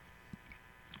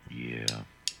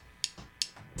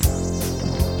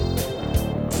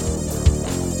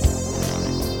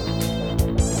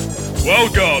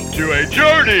to a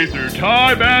journey through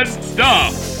time and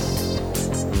stuff.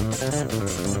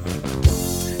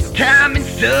 Time and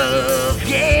stuff,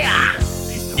 yeah.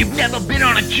 You've never been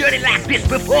on a journey like this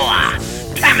before.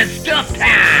 Time and stuff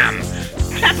time.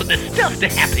 Time for the stuff to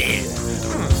happen.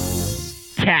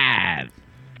 Time.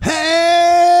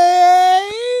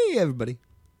 Hey, everybody.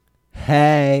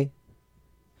 Hey.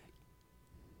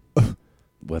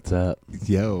 What's up?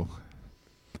 Yo.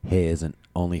 Hey isn't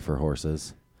only for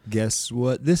horses. Guess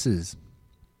what this is?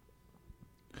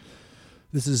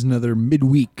 This is another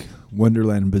Midweek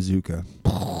Wonderland Bazooka.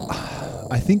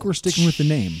 I think we're sticking with the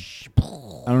name.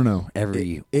 I don't know.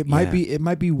 It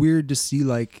might be weird to see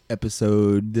like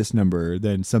episode this number,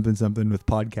 then something with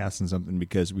podcasts and something,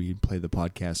 because we play the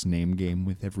podcast name game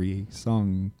with every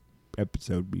song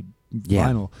episode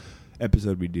final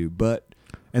episode we do.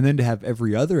 And then to have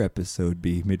every other episode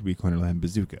be Midweek Wonderland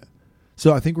Bazooka.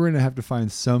 So I think we're going to have to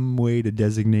find some way to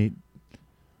designate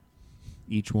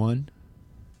each one.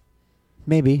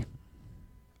 Maybe.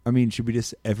 I mean, should we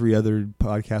just, every other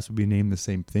podcast would be named the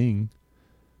same thing?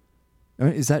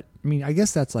 I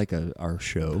guess that's like our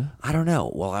show. I don't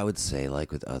know. Well, I would say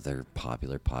like with other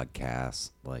popular podcasts,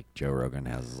 like Joe Rogan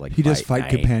has like he does Fight Night.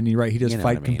 Companion, right? He does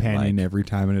Fight what I mean? Companion Like, every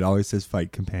time, and it always says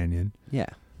Fight Companion. Yeah.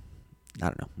 I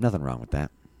don't know. Nothing wrong with that.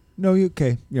 No,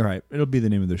 okay. You're right. It'll be the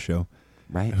name of the show.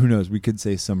 Right. Who knows? We could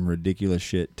say some ridiculous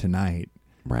shit tonight.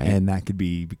 Right. And that could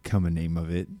become a name of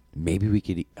it. Maybe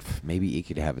it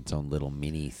could have its own little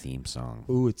mini theme song.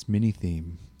 Ooh, it's mini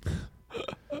theme.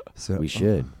 So We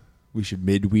should. We should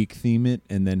midweek theme it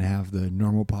and then have the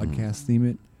normal podcast theme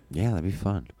it. Yeah, that'd be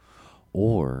fun.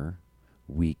 Or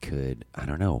we could, I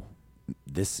don't know.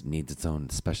 This needs its own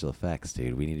special effects,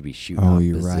 dude. We need to be shooting off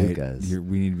you're bazookas. right.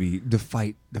 We need to be the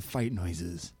fight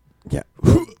noises. Yeah.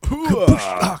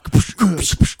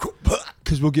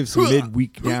 Because we'll give some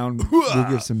midweek down. We'll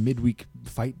give some midweek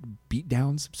fight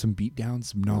beatdowns, some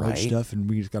knowledge Right. stuff, and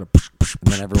we just gotta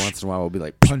And then every once in a while we'll be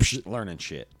like learning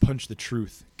shit. punch the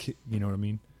truth. You know what I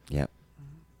mean? Yep.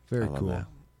 Very I love cool. that.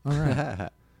 All right.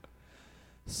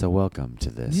 So welcome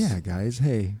to this. Yeah, guys.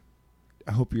 Hey,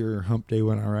 I hope your hump day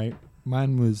went all right.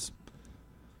 Mine was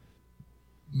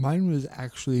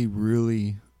actually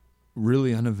really,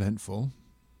 really uneventful.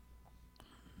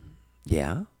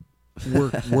 Yeah?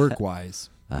 Work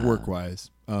wise. Yeah,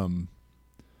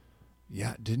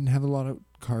 didn't have a lot of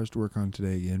cars to work on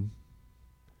today again.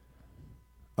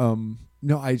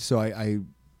 No, I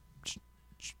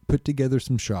put together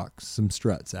some shocks, some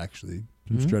struts actually,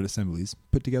 some strut assemblies.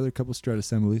 Put together a couple strut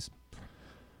assemblies.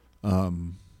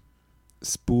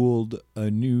 Spooled a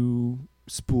new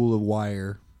spool of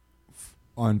wire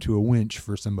onto a winch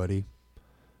for somebody.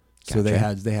 So they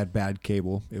had bad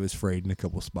cable. It was frayed in a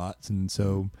couple spots, and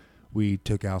so we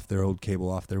took off their old cable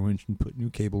off their winch and put new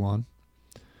cable on.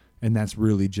 And that's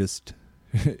really just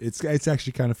it's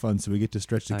actually kind of fun. So we get to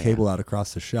stretch the cable out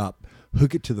across the shop,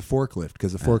 hook it to the forklift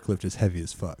because the forklift is heavy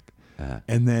as fuck,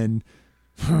 and then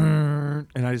and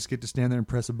I just get to stand there and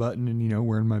press a button and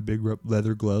wearing my big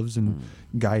leather gloves and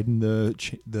guiding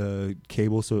the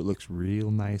cable so it looks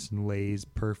real nice and lays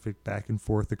perfect back and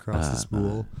forth across the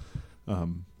spool.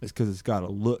 It's because it's got to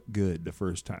look good the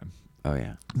first time. Oh,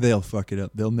 yeah. They'll fuck it up.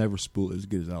 They'll never spool it as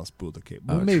good as I'll spool the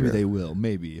cable. Well, maybe they will.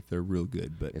 Maybe if they're real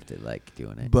good. But if they like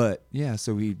doing it. But, yeah,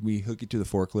 so we hook it to the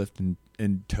forklift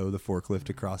and tow the forklift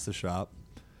across the shop.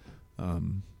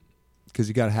 Because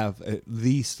you got to have at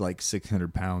least like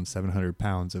 600 pounds, 700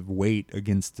 pounds of weight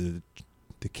against the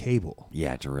cable.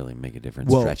 Yeah, to really make a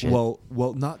difference. Stretch it.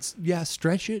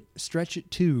 Stretch it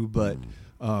too, but...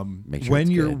 Make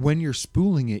sure when you're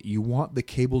spooling it, you want the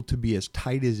cable to be as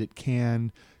tight as it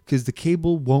can, because the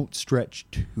cable won't stretch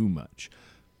too much.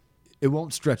 It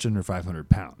won't stretch under 500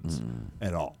 pounds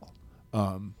at all.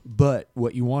 But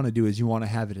what you want to do is you want to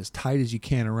have it as tight as you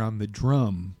can around the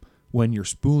drum when you're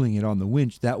spooling it on the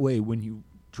winch. That way, when you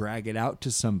drag it out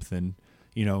to something,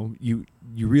 you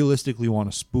realistically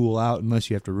want to spool out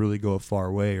unless you have to really go a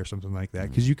far way or something like that,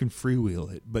 because you can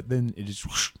freewheel it. But then it just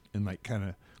whoosh, and like kind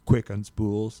of quick on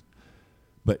spools,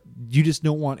 but you just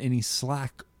don't want any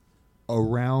slack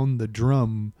around the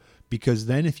drum, because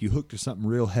then if you hook to something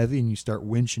real heavy and you start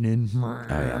winching in,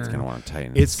 it's gonna want to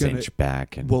tighten. It's cinch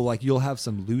back, and you'll have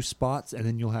some loose spots, and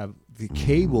then you'll have the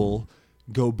cable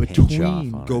go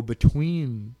between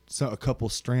a couple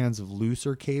strands of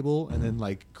looser cable, and then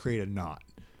like create a knot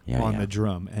on the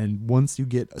drum. And once you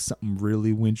get something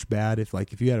really winch bad, if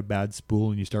you had a bad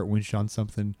spool and you start winching on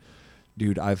something,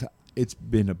 dude, it's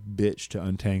been a bitch to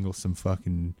untangle some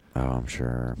fucking I'm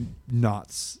sure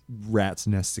knots, rat's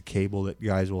nests of cable that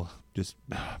guys will just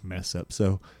mess up.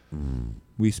 So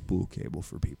we spool cable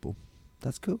for people.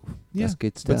 That's cool. Yeah, That's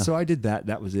good stuff. But so I did that.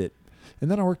 That was it. And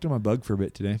then I worked on my bug for a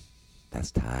bit today.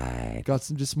 That's tight. Got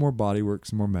some more body work,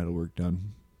 some more metal work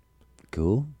done.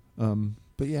 Cool.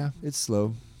 But yeah, it's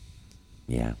slow.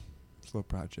 Yeah. Slow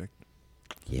project.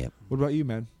 Yep. What about you,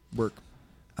 man? Work.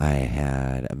 I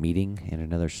had a meeting in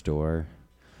another store.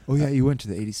 Oh yeah, you went to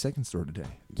the 82nd store today.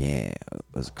 Yeah, it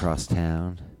was across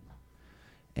town.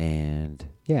 And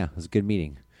yeah, it was a good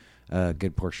meeting. A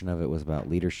good portion of it was about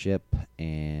leadership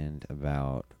and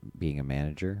about being a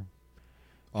manager.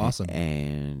 Awesome.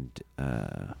 And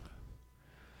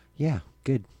yeah,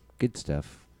 good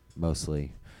stuff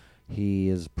mostly. He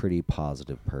is a pretty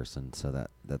positive person, so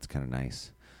that's kind of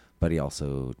nice. But he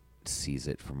also sees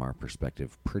it from our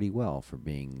perspective pretty well for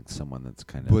being someone that's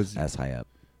kind of as high up.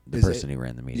 The person who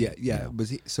ran the meeting. Yeah, yeah. You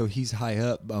know? So he's high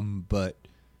up, but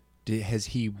has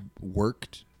he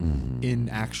worked in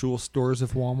actual stores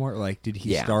of Walmart? Like, did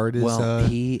he start as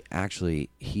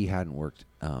he hadn't worked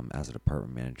as a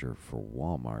department manager for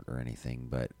Walmart or anything,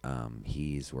 but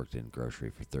he's worked in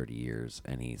grocery for 30 years,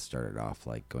 and he started off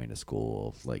like going to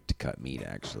school like to cut meat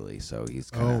actually. So he's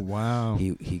kinda,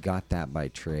 he got that by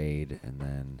trade, and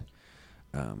then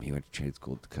he went to trade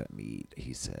school to cut meat,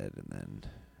 he said, and then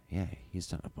he's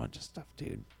done a bunch of stuff,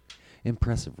 dude.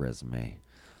 Impressive resume.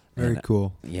 Very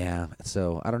cool. Yeah.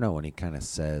 So I don't know, when he kind of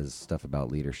says stuff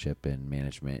about leadership and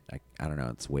management, I don't know.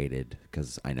 It's weighted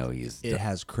because I know it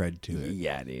has cred to it.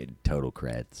 Yeah, dude. Total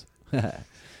creds.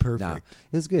 Perfect. No, it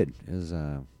was good. It was,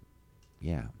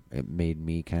 it made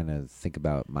me kind of think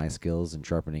about my skills and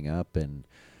sharpening up, and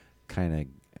kind of,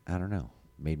 I don't know,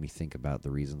 made me think about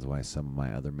the reasons why some of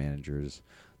my other managers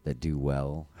that do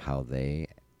well, how they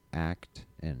act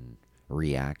and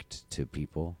react to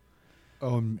people.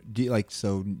 Do you,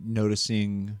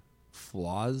 noticing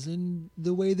flaws in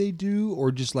the way they do,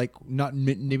 or just like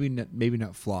maybe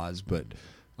not flaws, but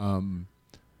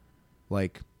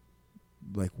like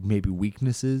maybe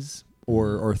weaknesses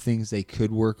or things they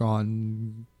could work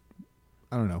on.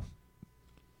 I don't know.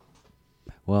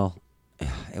 Well,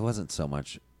 it wasn't so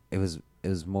much. It was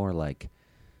more like.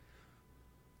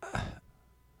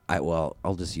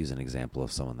 I'll just use an example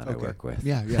of someone that I work with.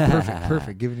 Yeah,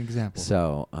 perfect. Give an example.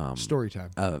 So, story time.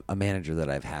 A manager that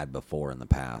I've had before in the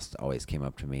past always came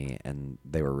up to me, and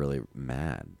they were really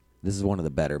mad. This is one of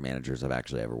the better managers I've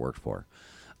actually ever worked for.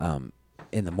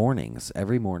 In the mornings,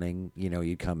 every morning,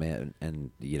 you'd come in,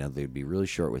 and they'd be really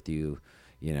short with you.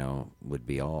 Would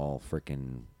be all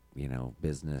freaking,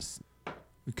 business.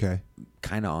 Okay.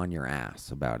 Kind of on your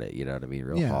ass about it. To be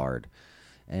real hard.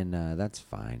 And that's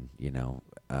fine,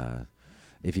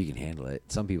 if you can handle it.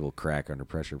 Some people crack under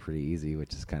pressure pretty easy,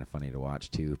 which is kind of funny to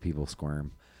watch too. People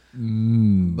squirm.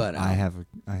 But I have.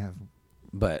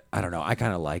 But I don't know. I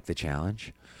kind of like the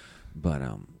challenge. But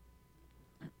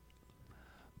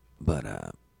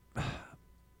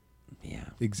yeah.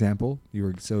 Example? You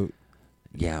were so.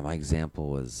 Yeah, my example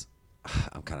was.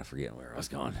 I'm kind of forgetting where I was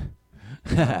going.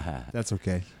 That's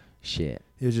okay. Shit.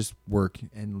 It was just work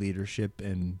and leadership,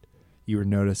 and you were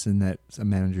noticing that a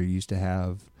manager used to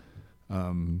have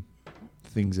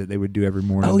things that they would do every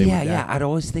morning. Oh, yeah. I'd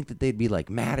always think that they'd be like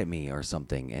mad at me or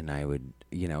something, and I would,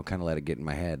 kind of let it get in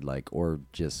my head, like, or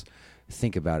just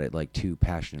think about it like too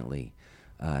passionately.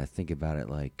 Think about it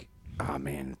like, oh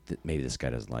man, maybe this guy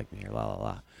doesn't like me or la la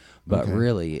la. But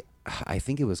really, I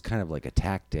think it was kind of like a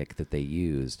tactic that they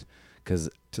used to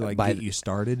get you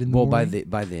started in the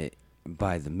morning?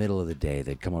 By the middle of the day,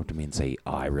 they'd come up to me and say,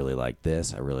 oh, I really like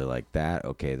this. I really like that.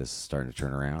 Okay, this is starting to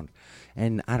turn around.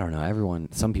 And I don't know,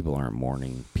 some people aren't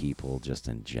morning people just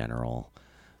in general.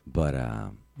 But,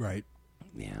 right.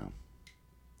 Yeah.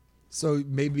 So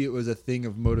maybe it was a thing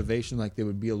of motivation, like they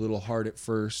would be a little hard at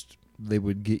first. They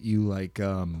would get you like, they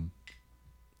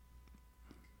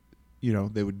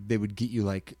would get you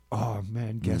like, oh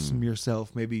man, guess them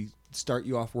yourself. Maybe start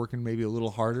you off working maybe a little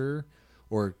harder,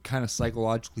 or kind of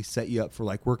psychologically set you up for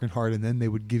like working hard, and then they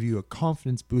would give you a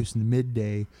confidence boost in the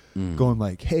midday, going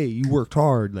like, "Hey, you worked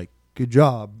hard, like good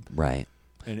job." Right.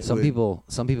 And some people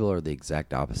are the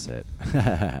exact opposite,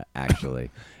 actually,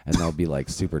 and they'll be like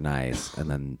super nice, and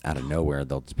then out of nowhere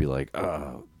they'll just be like,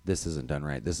 "Oh, this isn't done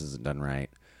right. This isn't done right,"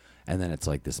 and then it's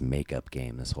like this makeup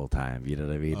game this whole time. You know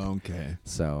what I mean? Okay.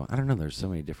 So I don't know. There's so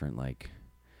many different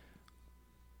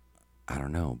I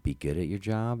don't know, be good at your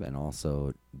job and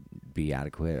also be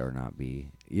adequate or not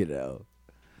be,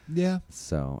 Yeah.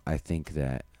 So I think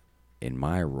that in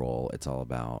my role, it's all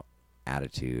about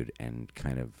attitude and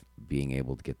kind of being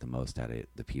able to get the most out of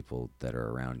the people that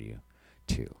are around you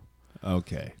too.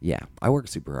 Okay. Yeah. I work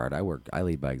super hard. I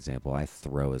lead by example. I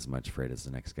throw as much freight as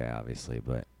the next guy, obviously.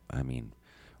 But I mean,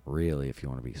 really, if you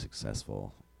want to be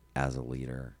successful as a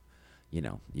leader,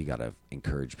 you got to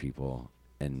encourage people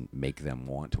and make them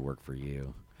want to work for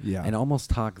you. Yeah. And almost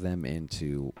talk them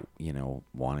into,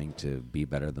 wanting to be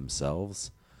better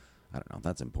themselves. I don't know.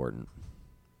 That's important.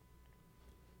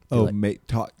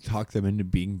 Talk them into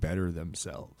being better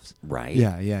themselves. Right.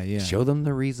 Yeah. Show them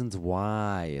the reasons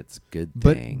why it's a good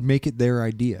But thing. make it their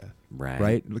idea.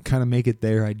 Right? Kind of make it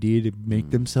their idea to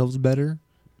make themselves better.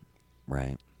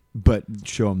 Right. But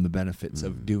show them the benefits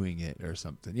of doing it or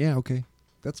something. Yeah, okay.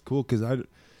 That's cool because I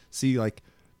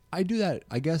do that.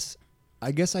 I guess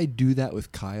I do that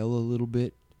with Kyle a little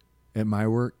bit at my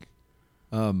work.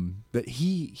 But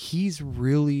he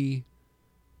really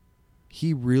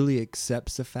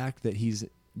accepts the fact that he's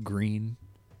green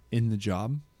in the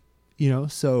job,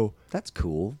 so that's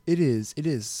cool. It is.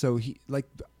 So I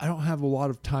don't have a lot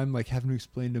of time having to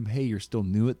explain to him, hey, you're still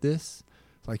new at this.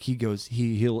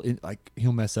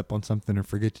 He'll mess up on something or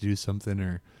forget to do something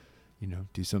or,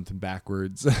 do something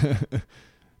backwards.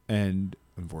 And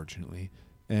unfortunately,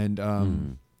 hey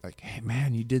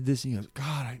man, you did this. And he goes,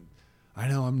 God, I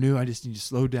know I'm new. I just need to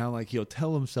slow down. He'll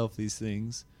tell himself these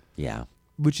things. Yeah.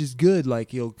 Which is good.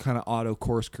 He'll kind of auto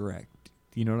course correct.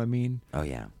 You know what I mean? Oh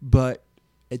yeah. But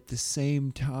at the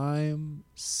same time,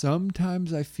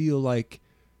 sometimes I feel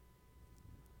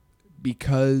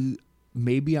because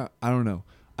maybe I don't know.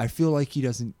 I feel like he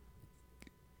doesn't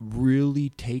really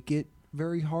take it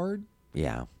very hard.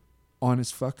 Yeah. On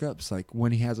his fuck ups.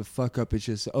 When he has a fuck up, it's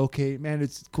just, okay, man,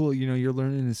 it's cool. You're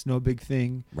learning. It's no big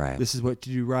thing. Right. This is what to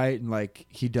do right. And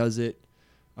he does it.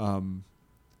 But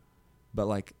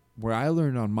where I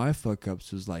learned on my fuck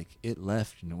ups was it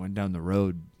left and it went down the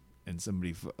road and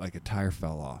somebody a tire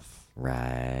fell off.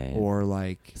 Right. Or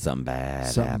something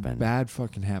bad happened. Bad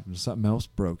fucking happened. Something else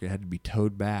broke. It had to be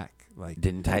towed back.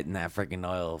 Didn't tighten that freaking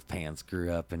oil pan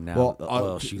screw up and now the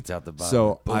oil shoots out the bottom.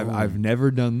 So I've never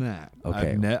done that.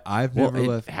 Okay. I've never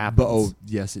left. Happens. But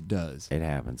yes, it does. It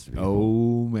happens to people.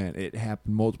 Oh man, it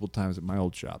happened multiple times at my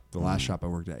old shop. The last shop I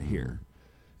worked at here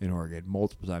in Oregon.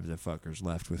 Multiple times that fuckers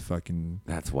left with fucking.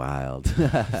 That's wild.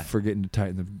 Forgetting to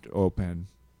tighten the oil pan.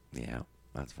 Yeah,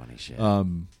 that's funny shit.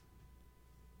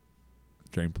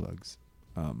 Drain plugs.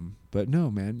 But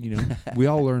no, man. We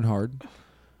all learn hard.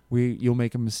 You'll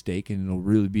make a mistake and it'll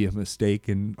really be a mistake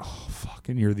and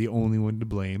fucking you're the only one to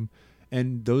blame.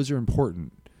 And those are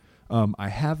important. I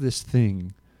have this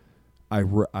thing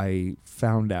I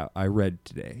found out, I read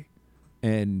today,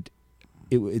 and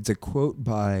it's a quote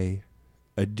by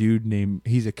a dude named,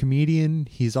 he's a comedian.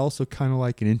 He's also kind of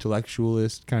like an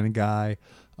intellectualist kind of guy.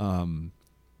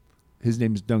 His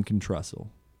name is Duncan Trussell.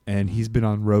 And he's been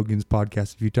on Rogan's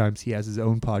podcast a few times. He has his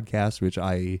own podcast, which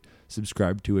I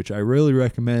subscribe to, which I really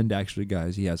recommend, actually,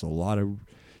 guys. He has a lot of...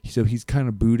 So he's kind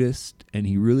of Buddhist, and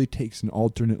he really takes an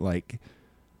alternate,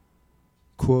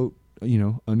 quote,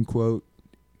 unquote,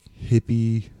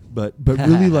 hippie, but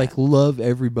really, love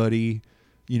everybody,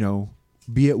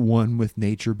 be at one with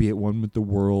nature, be at one with the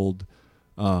world.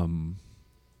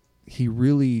 He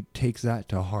really takes that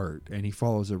to heart, and he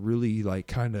follows a really,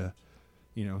 kind of...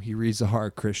 he reads the Hare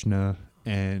Krishna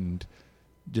and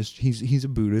just he's a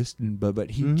Buddhist, but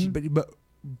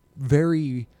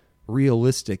very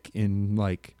realistic in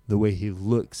the way he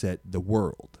looks at the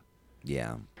world.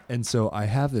 Yeah. And so I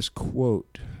have this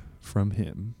quote from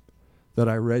him that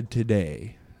I read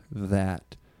today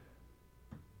that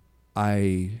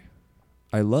I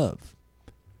love.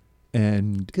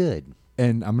 And good.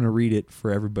 And I'm going to read it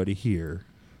for everybody here.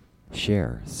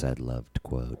 Share said loved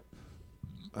quote.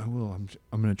 I will. I'm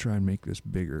going to try and make this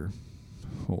bigger.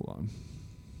 Hold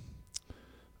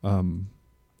on.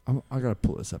 I got to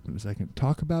pull this up in a second.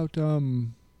 Talk about I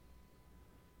don't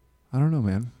know,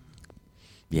 man.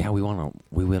 Yeah, we went on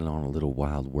a little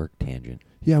wild work tangent.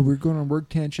 Yeah, we were going on a work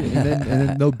tangent and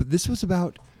then no, but this was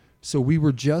about, so we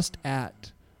were just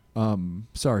at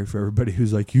sorry for everybody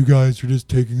who's like, you guys are just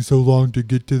taking so long to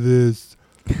get to this.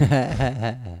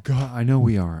 God, I know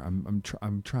we are.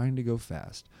 I'm trying to go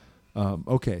fast.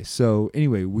 Okay, so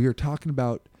anyway, we are talking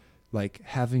about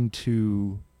having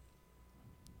to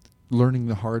learning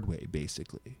the hard way,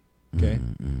 basically. Okay.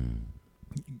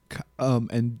 Mm-hmm.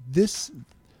 And this,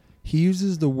 he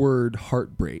uses the word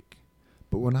heartbreak,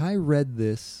 but when I read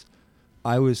this,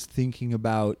 I was thinking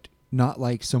about not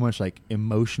so much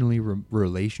emotionally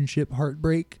relationship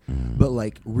heartbreak, but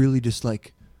really just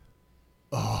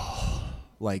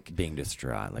being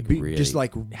distraught, really just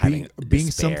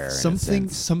being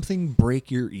something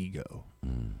break your ego,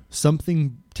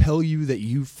 something tell you that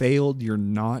you failed, you're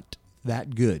not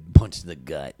that good, punch to the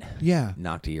gut,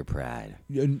 knock to your pride,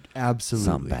 absolutely,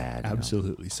 something bad,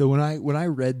 absolutely. So when I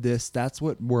read this, that's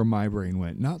where my brain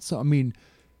went. Not so. I mean,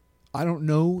 I don't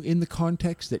know in the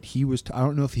context that he was. I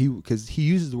don't know if because he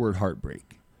uses the word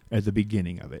heartbreak at the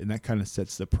beginning of it, and that kind of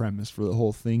sets the premise for the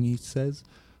whole thing. He says,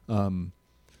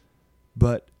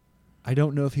 but I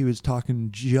don't know if he was talking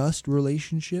just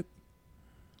relationship,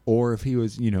 or if he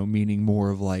was, meaning more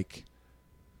of like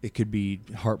it could be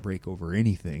heartbreak over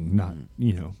anything, not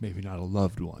maybe not a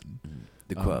loved one.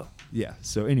 The quote. Yeah.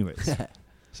 So, anyways,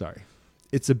 sorry.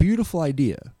 It's a beautiful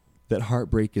idea that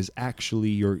heartbreak is actually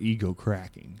your ego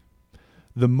cracking.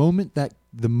 The moment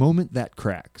that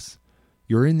cracks,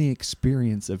 you're in the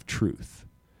experience of truth.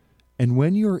 And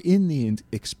when you're in the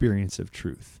experience of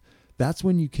truth, that's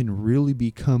when you can really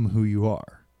become who you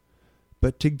are.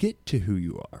 But to get to who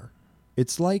you are,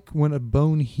 it's like when a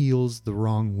bone heals the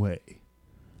wrong way.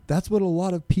 That's what a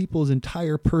lot of people's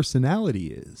entire personality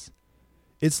is.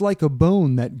 It's like a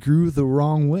bone that grew the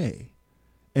wrong way.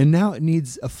 And now it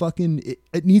needs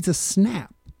it needs a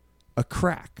snap, a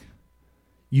crack.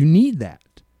 You need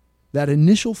that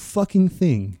initial fucking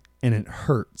thing, and it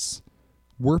hurts.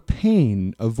 We're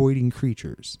pain avoiding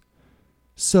creatures.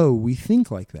 So we think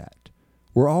like that.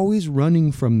 We're always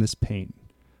running from this pain.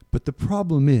 But the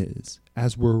problem is,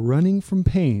 as we're running from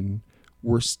pain,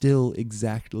 we're still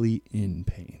exactly in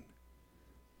pain.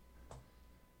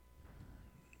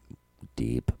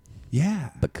 Deep.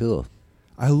 Yeah. But cool.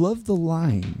 I love the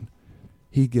line.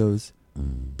 He goes,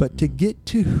 but to get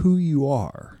to who you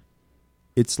are,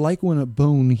 it's like when a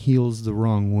bone heals the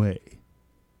wrong way.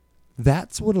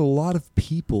 That's what a lot of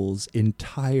people's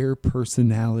entire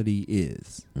personality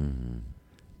is. Mm-hmm.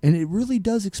 And it really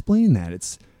does explain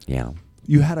that.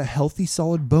 You had a healthy,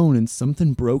 solid bone and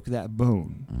something broke that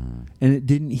bone. And it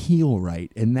didn't heal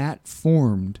right. And that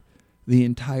formed the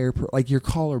entire, like your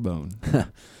collarbone. Yeah.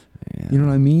 You know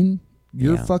what I mean?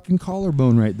 Your fucking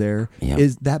collarbone right there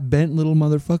is that bent little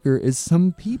motherfucker is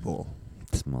some people.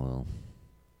 Small.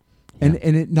 And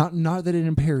it not that it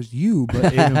impairs you,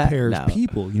 but it impairs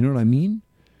people. You know what I mean?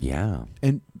 Yeah.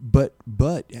 And but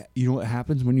you know what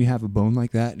happens when you have a bone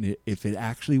like that, and if it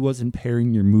actually was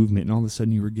impairing your movement, and all of a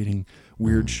sudden you were getting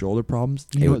weird shoulder problems,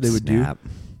 you know what they would do?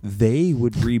 They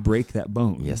would re-break that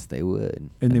bone. Yes, they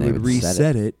would. And they would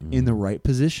reset it in the right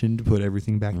position to put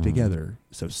everything back together.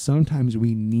 So sometimes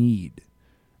we need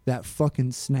that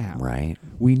fucking snap. Right.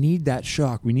 We need that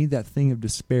shock. We need that thing of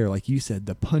despair. Like you said,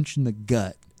 the punch in the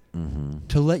gut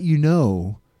to let you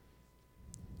know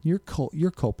you're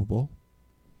culpable.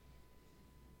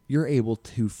 You're able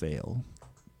to fail.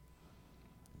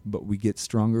 But we get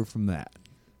stronger from that.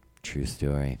 True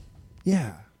story.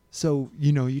 Yeah. So,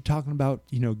 you're talking about,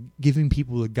 giving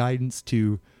people the guidance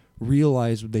to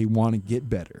realize they want to get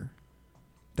better.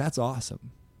 That's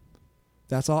awesome.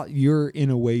 That's all. You're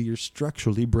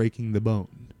structurally breaking the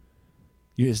bone.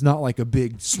 It's not like a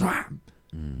big slam,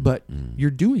 but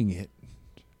you're doing it.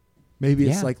 Maybe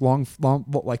it's like long,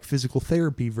 like physical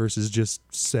therapy versus just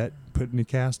putting a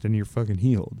cast and you're fucking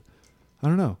healed. I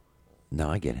don't know. No,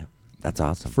 I get it. That's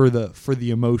awesome. For the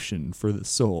emotion, for the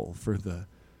soul, for the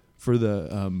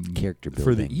character building,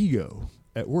 for the ego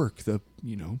at work, the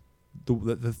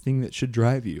thing that should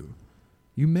drive you.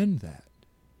 You mend that.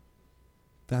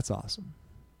 That's awesome.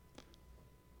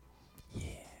 Yeah.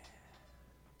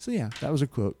 So that was a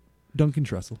quote. Duncan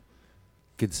Trussell.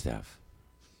 Good stuff.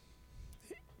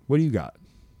 What do you got?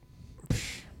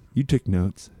 You took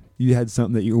notes. You had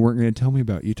something that you weren't going to tell me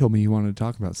about. You told me you wanted to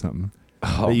talk about something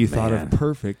that you thought of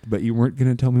perfect, but you weren't going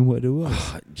to tell me what it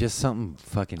was. Just something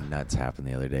fucking nuts happened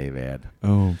the other day, man.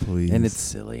 Oh, please. And it's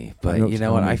silly, but you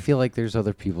know what? I feel like there's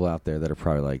other people out there that are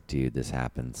probably like, dude, this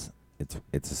happens.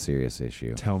 It's a serious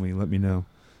issue. Tell me. Let me know.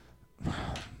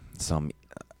 So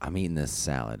I'm eating this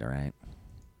salad, all right?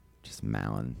 Just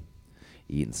mowing.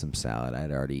 Eating some salad. I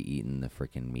had already eaten the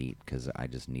freaking meat because I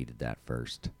just needed that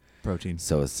first. Protein.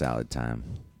 So it's salad time.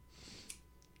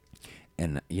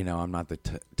 And, I'm not the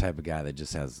type of guy that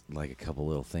just has, like, a couple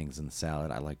little things in the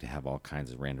salad. I like to have all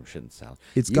kinds of random shit in salad.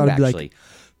 It's got to be like...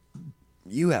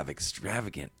 You have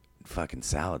extravagant fucking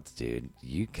salads, dude.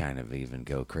 You kind of even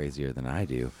go crazier than I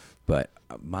do. But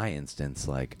my instance,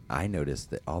 like, I noticed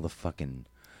that all the fucking...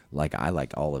 Like, I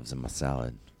like olives in my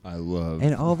salad. I love...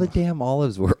 And all the damn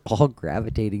olives were all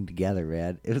gravitating together,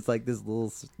 man. It was like this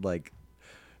little, like...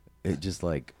 It just,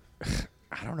 like...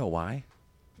 I don't know why.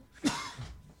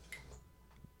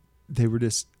 They were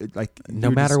just, like...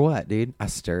 No matter what, dude. I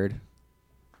stirred.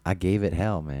 I gave it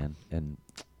hell, man. And,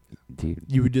 dude...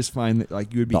 You would just find that,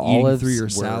 like, you would be eating through your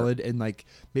salad, and, like,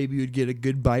 maybe you'd get a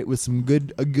good bite with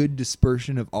a good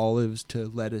dispersion of olives to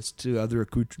lettuce to other,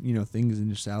 things in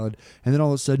your salad. And then all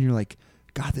of a sudden you're like...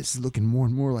 God, this is looking more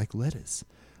and more like lettuce.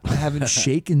 I haven't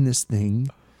shaken this thing,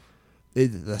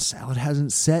 The salad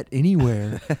hasn't set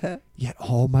anywhere, yet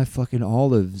all my fucking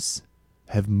olives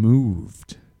have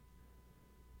moved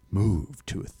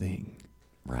to a thing,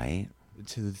 right?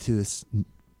 To this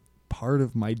part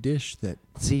of my dish that.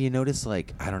 See, you notice,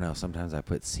 like, I don't know. Sometimes I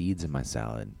put seeds in my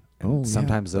salad. Oh,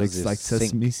 sometimes yeah. those like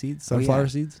sesame seeds, sunflower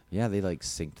seeds. Yeah, they like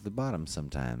sink to the bottom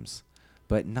sometimes,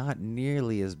 but not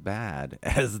nearly as bad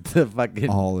as the fucking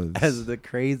olives. As the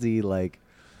crazy like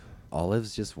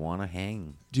olives just want to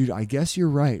hang. Dude, I guess you're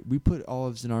right. We put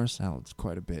olives in our salads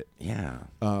quite a bit. Yeah.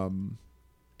 And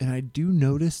I do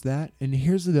notice that. And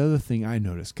here's the other thing I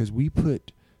noticed, because we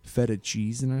put feta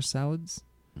cheese in our salads,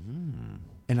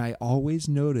 and I always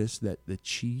notice that the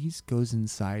cheese goes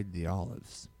inside the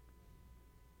olives.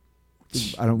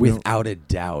 Without a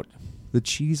doubt. The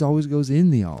cheese always goes in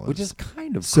the olives. Which is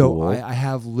kind of so cool. I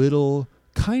have little,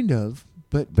 kind of,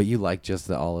 but you like just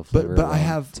the olive flavor. But I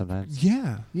have sometimes.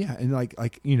 Yeah, and like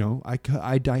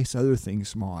I dice other things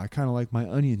small. I kind of like my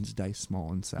onions diced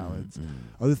small in salads.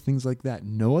 Other things like that.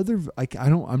 No other. Like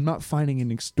I'm not finding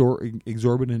an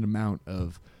exorbitant amount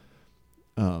of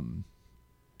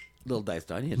little diced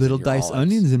onions.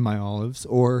 Onions in my olives,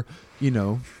 or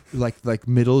like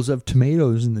middles of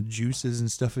tomatoes and the juices and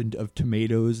stuff of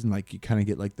tomatoes, and like you kind of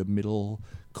get like the middle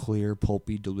clear,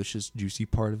 pulpy, delicious, juicy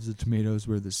part of the tomatoes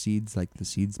where the seeds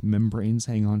membranes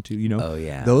hang on to. Oh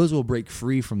yeah, those will break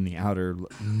free from the outer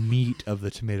meat of the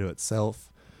tomato itself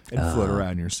and float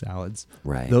around your salads.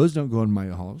 Right. Those don't go in my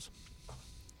olives.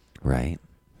 Right.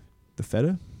 The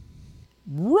feta.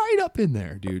 Right up in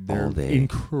there, dude. They're day.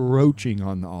 Encroaching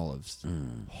on the olives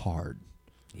hard.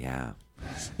 Yeah.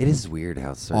 It is weird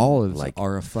how certain olives like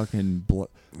are a fucking do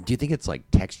you think it's like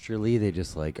texturally they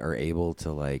just like are able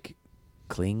to like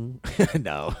cling?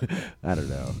 No. I don't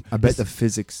know. I bet the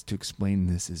physics to explain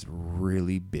this is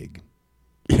really big.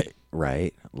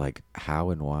 Right? Like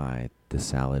how and why the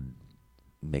salad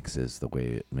mixes the way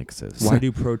it mixes. Why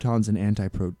do protons and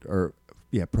antiprotons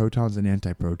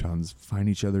find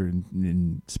each other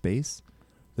in space?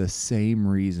 The same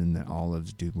reason that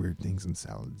olives do weird things in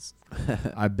salads.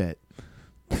 I bet.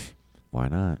 Why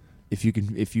not? If you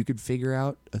could figure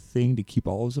out a thing to keep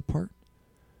olives apart,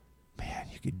 man,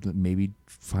 you could maybe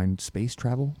find space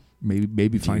travel.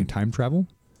 Maybe find time travel.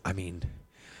 I mean,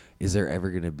 is there ever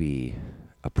going to be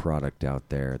a product out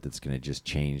there that's going to just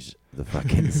change the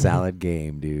fucking salad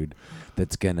game, dude?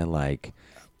 That's going to like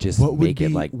just make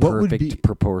it like perfect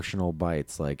proportional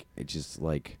bites. Like it just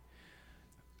like.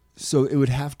 So it would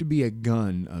have to be a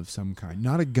gun of some kind,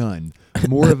 not a gun,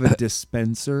 more of a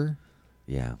dispenser.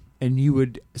 Yeah. And you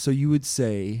would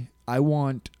say, I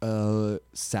want a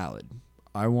salad.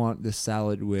 I want the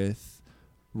salad with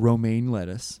romaine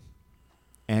lettuce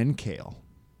and kale.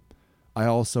 I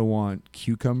also want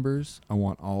cucumbers. I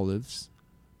want olives.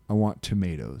 I want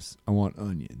tomatoes. I want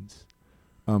onions.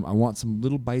 I want some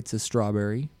little bites of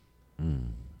strawberry,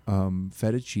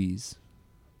 feta cheese,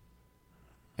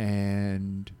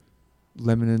 and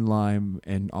lemon and lime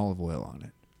and olive oil on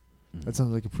it. That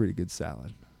sounds like a pretty good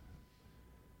salad.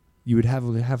 You would have a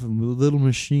little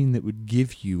machine that would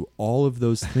give you all of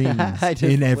those things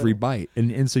in every bite,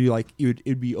 and so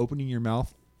it'd be opening your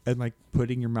mouth and like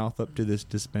putting your mouth up to this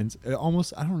dispense.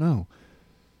 Almost, I don't know.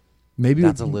 Maybe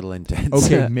that's a little intense.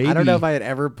 Okay, maybe I don't know if I'd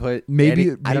ever put.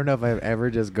 I don't know if I'd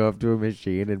ever just go up to a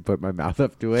machine and put my mouth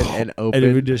up to it and open, and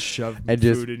it would just shove and food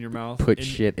just in your mouth, put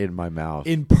shit in my mouth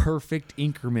in perfect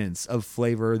increments of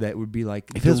flavor that would be like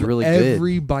it feels really good.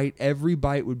 Every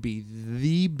bite would be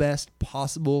the best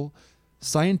possible,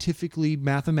 scientifically,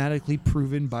 mathematically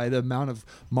proven by the amount of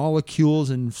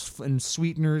molecules and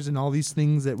sweeteners and all these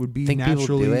things that would be naturally.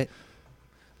 People do it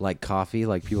like coffee.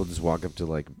 Like people just walk up to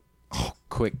like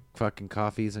quick fucking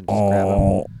coffees and just grab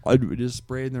them. I'd just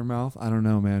spray it in their mouth. I don't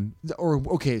know, man. Or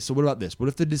okay, so what about this? What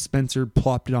if the dispenser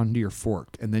plopped it onto your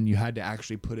fork and then you had to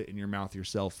actually put it in your mouth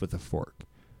yourself with a fork,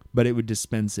 but it would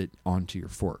dispense it onto your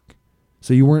fork?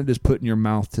 So you weren't just putting your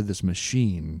mouth to this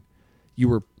machine.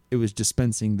 It was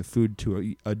dispensing the food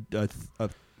to a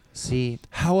See,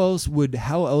 how else would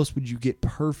you get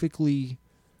perfectly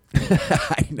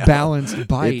balanced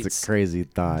bites? It's a crazy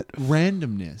thought.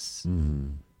 Randomness.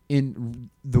 In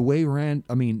the way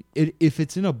if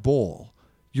it's in a bowl,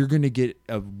 you're going to get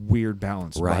a weird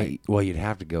balance, right? Well, you'd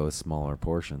have to go with smaller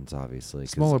portions, obviously.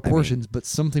 Smaller portions, but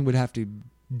something would have to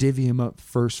divvy them up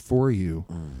first for you.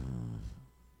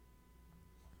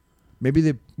 Maybe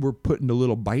they were put into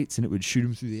little bites and it would shoot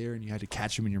them through the air and you had to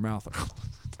catch them in your mouth.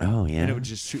 Oh yeah. And it would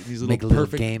just shoot these Make a little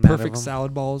little game out of perfect them.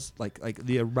 salad balls, like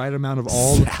the right amount of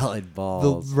all salad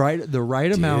balls. the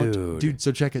right amount, dude.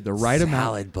 So check it, the right amount.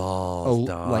 Salad balls,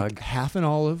 dog. Like half an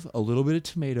olive, a little bit of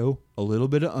tomato, a little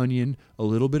bit of onion, a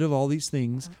little bit of all these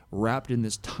things wrapped in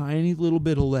this tiny little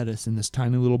bit of lettuce in this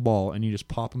tiny little ball, and you just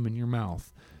pop them in your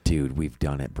mouth. Dude, we've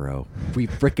done it, bro. We've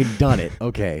freaking done it.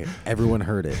 Okay, everyone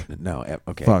heard it. No,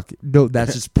 okay. Fuck, no,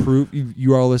 that's just proof.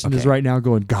 You are listening to this Okay. right now,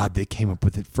 going, God, they came up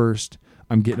with it first.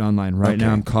 I'm getting online right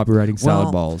now. I'm copywriting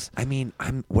salad balls. I mean,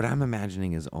 what I'm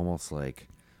imagining is almost like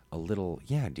a little,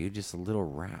 dude, just a little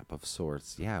wrap of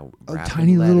sorts. Yeah, A wrapped in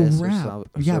tiny little lettuce or wrap.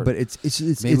 of Yeah, sort. but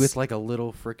it's maybe with like a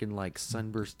little freaking like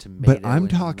sunburst tomato. But I'm in the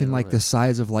talking middle like of the it.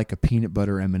 size of like a peanut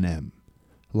butter M&M,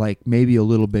 like maybe a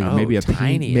little bigger, Oh, maybe a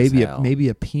tiny as hell. maybe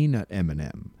a peanut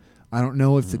M&M. I don't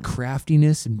know if the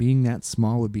craftiness and being that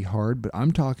small would be hard, but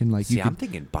I'm talking like See, you I'm could,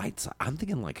 thinking bites. I'm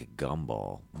thinking like a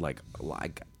gumball, like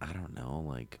I don't know,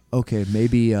 like okay,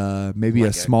 maybe like a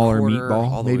a smaller quarter all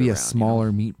meatball, the maybe way a around,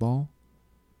 smaller meatball,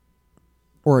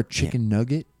 or a chicken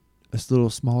nugget, a little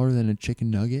smaller than a chicken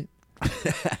nugget,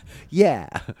 yeah,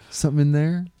 something in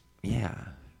there. yeah.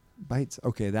 Bites,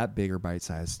 okay, that big or bite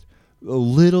sized, a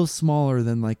little smaller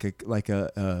than like a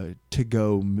to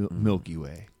go Milky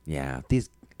Way. Yeah,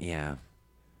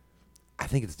 I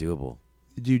think it's doable.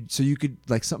 Dude, so you could,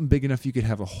 like, something big enough you could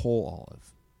have a whole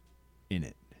olive in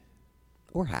it.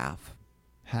 Or half.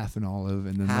 Half an olive,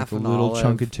 and then Half like a an little olive.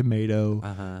 chunk of tomato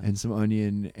Uh-huh. and some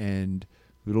onion and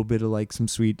a little bit of like some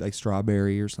sweet like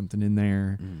strawberry or something in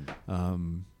there.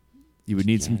 You would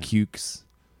need some Yeah. cukes,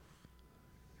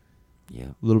 Yeah.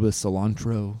 a little bit of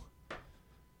cilantro,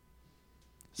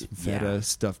 some Yeah. feta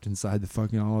stuffed inside the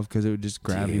fucking olive because it would just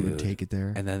gravity would Dude. take it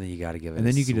there. And then you got to give it And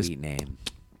a then you could sweet just- name.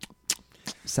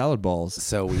 Salad balls.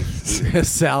 So we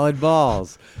salad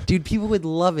balls. Dude, people would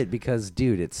love it because,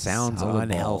 dude, it sounds Salad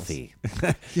unhealthy.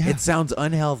 Yeah. It sounds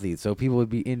unhealthy, so people would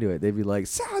be into it. They'd be like,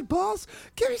 salad balls?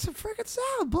 Give me some freaking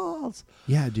salad balls.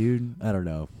 Yeah, dude. I don't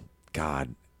know.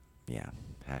 God. Yeah.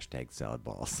 Hashtag salad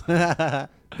balls.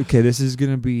 Okay, this is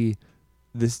gonna be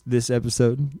this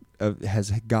episode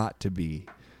has got to be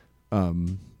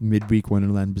Midweek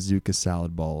Wonderland Bazooka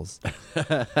Salad Balls.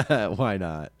 Why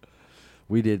not?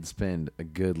 We did spend a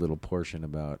good little portion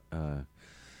about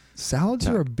Salads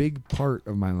are a big part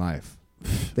of my life.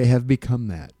 They have become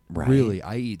that. Right. Really,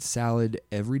 I eat salad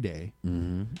every day.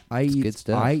 It's good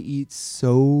stuff. I eat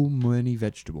so many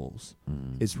vegetables.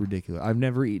 Mm. It's ridiculous. I've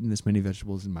never eaten this many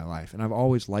vegetables in my life, and I've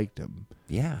always liked them.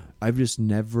 Yeah. I've just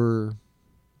never.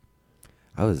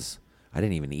 I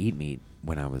didn't even eat meat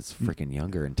when I was freaking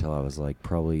younger until I was like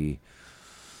probably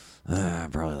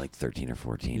like 13 or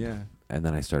 14. Yeah. And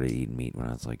then I started eating meat when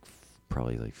I was like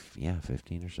probably like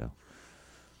 15 or so.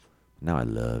 Now I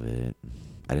love it.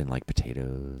 I didn't like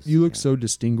potatoes. You look so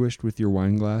distinguished with your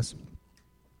wine glass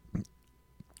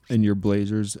and your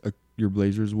blazers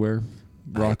wear,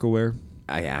 Rockaware.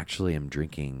 I actually am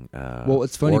drinking Well,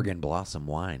 it's funny- Oregon Blossom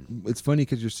wine. It's funny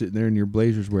because you're sitting there in your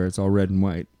blazers wear. It's all red and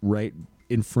white, right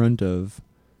in front of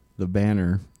the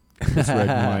banner. It's red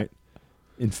and white.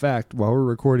 In fact, while we're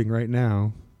recording right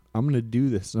now, I'm going to do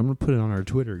this. I'm going to put it on our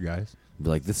Twitter, guys. Be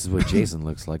like, this is what Jason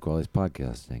looks like while he's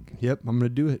podcasting. Yep, I'm going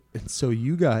to do it. And so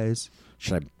you guys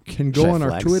Should I can should go I on our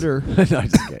flex? Twitter. No, I'm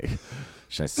just kidding.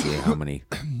 Should I see how many?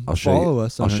 I'll show Follow you.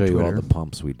 us on I'll show our you all Twitter. the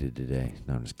pumps we did today.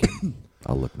 No, I'm just kidding.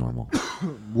 I'll look normal.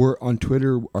 We're on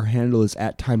Twitter. Our handle is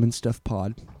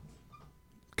 @TimeandStuffPod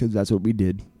because that's what we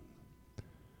did.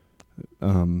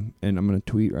 And I'm going to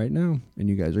tweet right now, and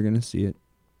you guys are going to see it.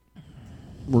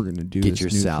 We're going to do Get this your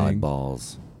new salad thing.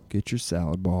 balls. Get your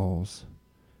salad balls.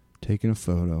 Taking a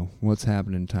photo. What's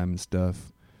happening, Time and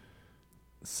Stuff?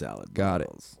 Salad Got it.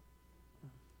 balls.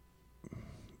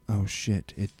 Oh,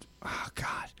 shit. Oh,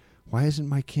 God. Why isn't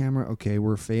my camera? Okay,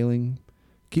 we're failing.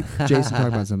 Keep Jason talking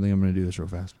about something. I'm going to do this real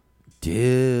fast.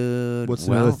 Dude. What's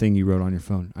well, another thing you wrote on your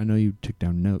phone? I know you took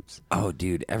down notes. Oh,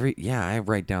 dude. I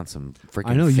write down some freaking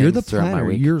I know you're the things throughout my planner.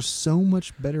 week. You're so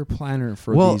much better planner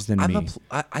for well, these than me.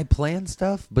 I plan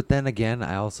stuff, but then again,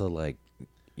 I also I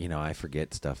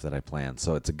forget stuff that I plan.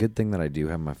 So it's a good thing that I do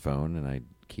have my phone and I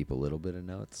keep a little bit of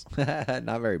notes.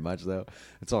 Not very much though.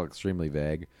 It's all extremely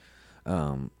vague.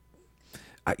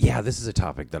 This is a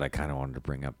topic that I kind of wanted to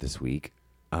bring up this week.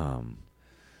 And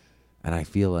I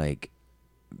feel like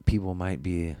people might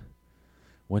be,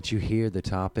 once you hear the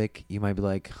topic, you might be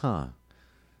like,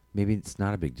 maybe it's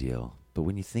not a big deal. But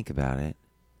when you think about it,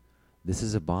 this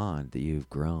is a bond that you've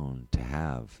grown to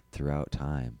have throughout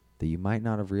time that you might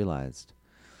not have realized.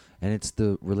 And it's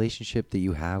the relationship that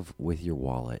you have with your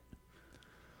wallet.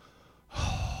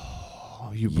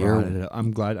 You brought it up.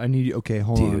 I'm glad. Okay,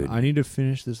 hold Dude. on. I need to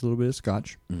finish this little bit of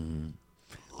scotch. Mm-hmm.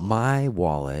 My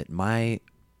wallet, my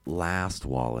last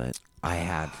wallet, I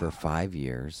had for 5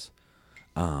 years,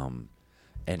 and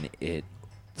it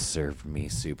served me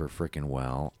super freaking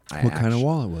well. What kind of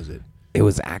wallet was it? It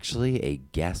was actually a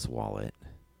Guess wallet,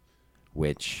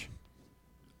 which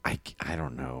I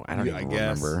don't know. I don't even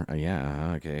remember.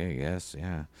 Yeah, okay, I guess,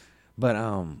 yeah. But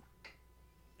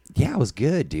yeah, it was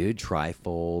good, dude.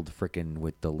 Trifold, freaking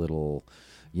with the little,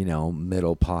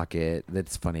 middle pocket.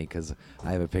 That's funny because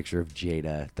I have a picture of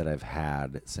Jada that I've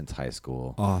had since high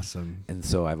school. Awesome. And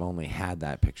so I've only had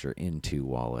that picture in 2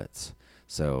 wallets.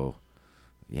 So,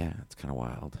 yeah, it's kind of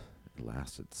wild. It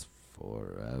lasted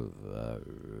forever.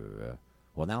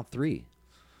 Well, now 3.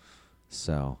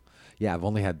 So, yeah, I've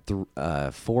only had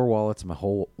 4 wallets my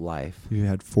whole life. You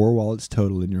had 4 wallets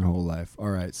total in your whole life. All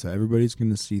right, so everybody's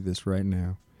going to see this right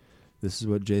now. This is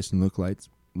what Jason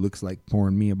looks like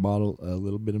pouring me a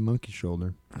little bit of monkey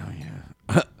shoulder. Oh, yeah.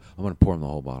 I'm going to pour him the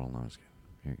whole bottle. No, I'm just kidding.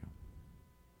 Here you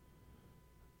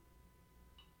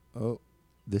go. Oh,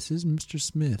 this is Mr.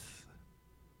 Smith.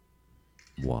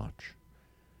 Watch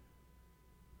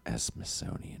as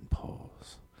Smithsonian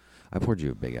pause. I poured you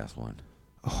a big-ass one.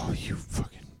 Oh, you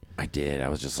fucking... I did. I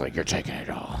was just like, you're taking it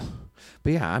all.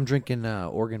 But, yeah, I'm drinking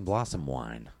Oregon Blossom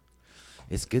wine.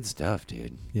 It's good stuff,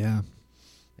 dude. Yeah.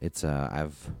 It's,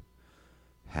 I've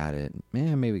had it,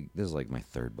 maybe this is like my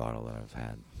 3rd bottle that I've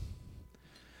had.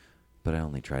 But I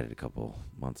only tried it a couple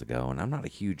months ago, and I'm not a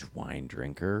huge wine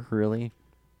drinker, really.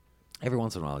 Every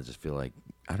once in a while, I just feel like,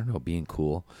 I don't know, being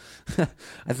cool.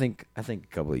 I think a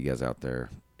couple of you guys out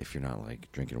there, if you're not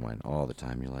like drinking wine all the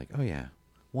time, you're like, oh yeah,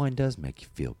 wine does make you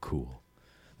feel cool.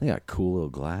 They got a cool little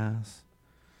glass,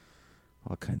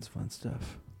 all kinds of fun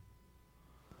stuff.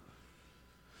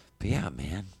 But yeah,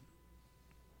 man.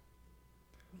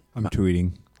 I'm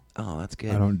tweeting. Oh, that's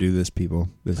good. I don't do this, people.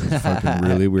 This is fucking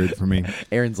really weird for me.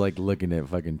 Aaron's like looking at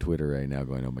fucking Twitter right now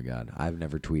going, oh my God. I've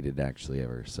never tweeted actually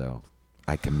ever, so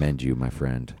I commend you, my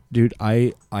friend. Dude,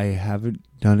 I haven't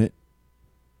done it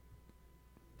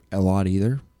a lot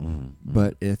either,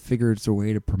 but I figure it's a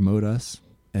way to promote us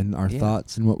and our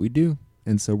thoughts and what we do.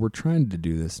 And so we're trying to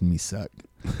do this, and we suck.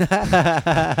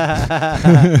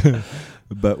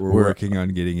 But we're working on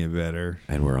getting it better.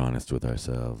 And we're honest with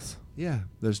ourselves. Yeah,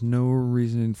 there's no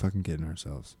reason in fucking kidding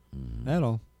ourselves at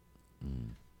all.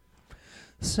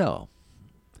 So,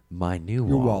 my new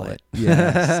Your wallet.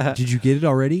 Yes. Did you get it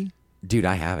already? Dude,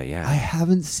 I have it, yeah. I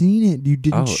haven't seen it. You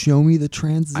didn't show me the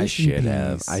transition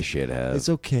I should have. It's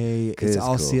okay.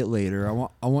 I'll see it later.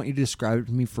 I want you to describe it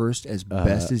to me first as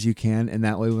best as you can, and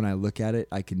that way when I look at it,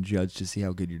 I can judge to see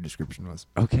how good your description was.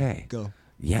 Okay. Go.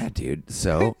 Yeah, dude.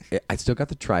 So, I still got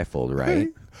the trifold, right?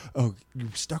 Oh, you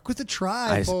stuck with the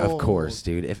trifold. Of course,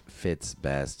 dude. It fits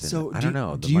best. And so, I don't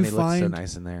know. The money looks so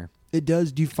nice in there. It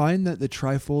does. Do you find that the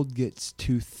trifold gets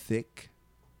too thick?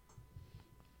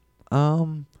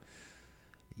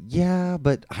 Yeah,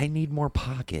 but I need more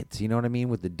pockets. You know what I mean?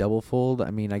 With the double fold,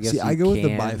 I mean, I guess. I go with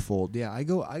the bifold. Yeah, I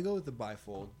go with the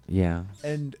bifold. Yeah,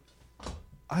 and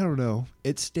I don't know.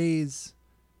 It stays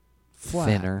flat.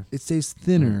 Thinner. It stays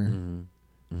thinner.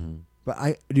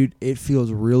 But dude, it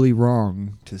feels really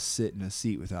wrong to sit in a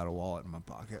seat without a wallet in my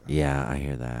pocket. Yeah, I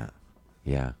hear that.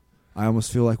 Yeah, I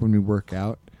almost feel like when we work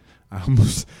out,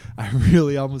 I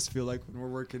really almost feel like when we're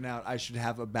working out, I should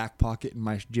have a back pocket in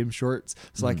my gym shorts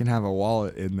so I can have a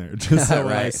wallet in there. Just so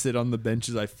when I sit on the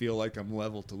benches, I feel like I'm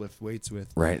level to lift weights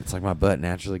with. Right. It's like my butt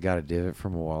naturally got a divot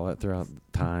from a wallet throughout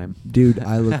time. Dude,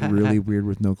 I look really weird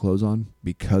with no clothes on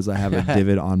because I have a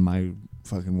divot on my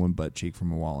fucking one butt cheek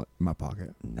from a wallet in my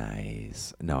pocket.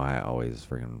 Nice. No,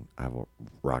 I've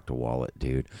rocked a wallet,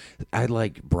 dude. I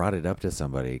brought it up to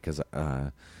somebody because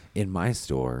in my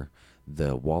store,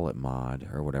 the wallet mod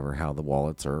or whatever, how the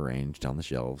wallets are arranged on the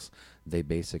shelves, they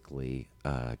basically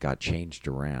got changed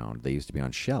around. They used to be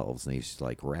on shelves and they used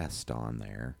to rest on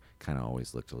there. Kind of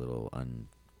always looked a little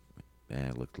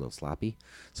sloppy.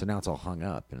 So now it's all hung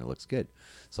up and it looks good.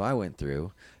 So I went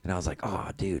through and I was like, oh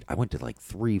dude, I went to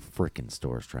 3 freaking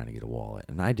stores trying to get a wallet,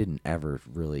 and I didn't ever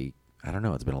really, I don't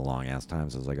know, it's been a long ass time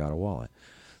since I got a wallet.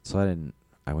 So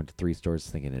I went to 3 stores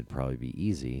thinking it'd probably be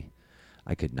easy.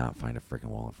 I could not find a freaking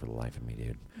wallet for the life of me,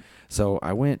 dude. So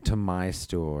I went to my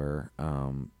store,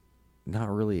 not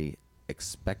really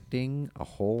expecting a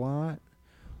whole lot,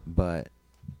 but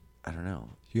I don't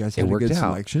know. You guys had a good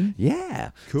selection?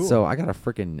 Yeah. Cool. So I got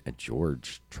a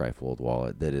George trifold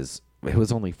wallet it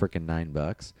was only freaking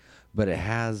 $9, but it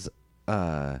has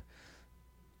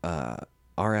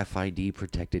RFID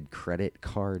protected credit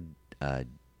card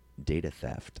data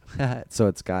theft. So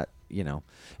it's got,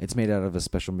 it's made out of a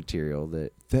special material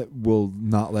that will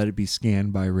not let it be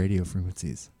scanned by radio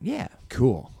frequencies. Yeah.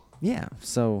 Cool. Yeah,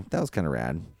 so that was kind of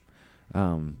rad.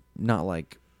 Not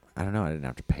like, I don't know, I didn't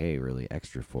have to pay really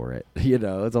extra for it. You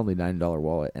know, it's only $9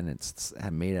 wallet, and it's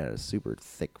made out of super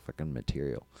thick fucking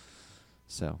material.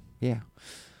 So, yeah,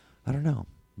 I don't know.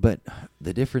 But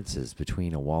the differences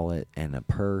between a wallet and a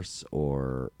purse,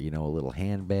 or, you know, a little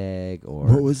handbag, or...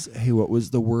 What was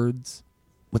the words?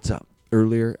 What's up?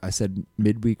 Earlier, I said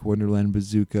Midweek Wonderland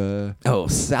Bazooka. Oh,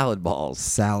 salad balls.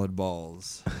 Salad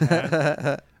balls.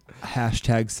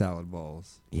 Hashtag salad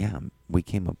balls. Yeah, we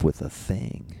came up with a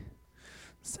thing.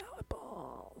 Salad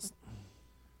balls.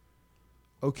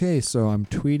 Okay, so I'm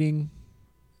tweeting.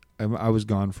 I was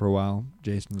gone for a while.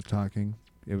 Jason was talking.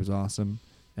 It was awesome.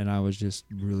 And I was just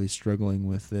really struggling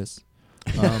with this.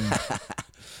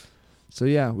 So,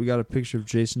 yeah, we got a picture of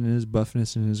Jason in his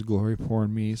buffness and his glory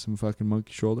pouring me some fucking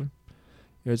monkey shoulder.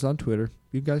 It's on Twitter.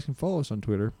 You guys can follow us on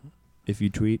Twitter if you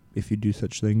tweet, if you do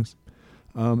such things.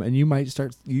 And you might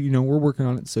start, you know, we're working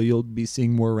on it, so you'll be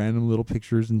seeing more random little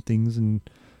pictures and things and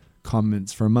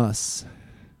comments from us.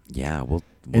 Yeah, we'll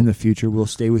in the future. We'll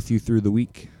stay with you through the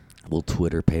week. We'll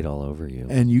Twitter paid all over you.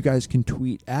 And you guys can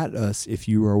tweet at us if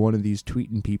you are one of these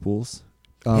tweeting peoples.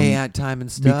 Hey, at Time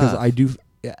and Stuff. Because I do,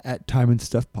 at Time and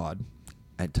Stuff Pod.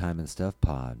 At Time and Stuff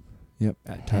Pod. Yep,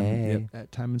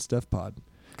 at Time and Stuff Pod.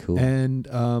 Cool. And,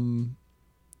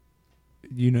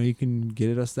 you know, you can get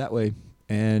at us that way.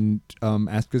 And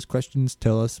ask us questions,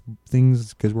 tell us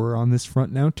things, because we're on this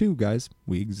front now too, guys.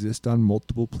 We exist on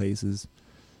multiple places.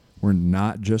 We're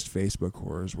not just Facebook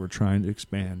horrors. We're trying to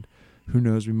expand. Who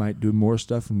knows, we might do more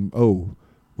stuff. And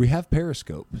we have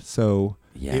Periscope. So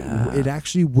yeah. it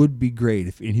actually would be great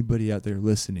if anybody out there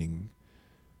listening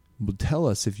would tell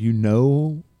us if you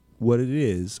know what it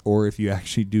is, or if you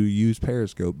actually do use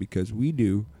Periscope, because we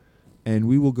do, and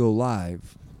we will go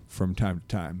live from time to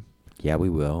time. Yeah, we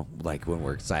will. Like when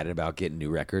we're excited about getting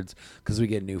new records, because we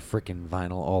get new freaking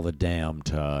vinyl all the damn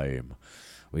time.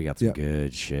 We got some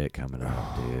good shit coming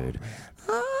up, dude.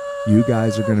 You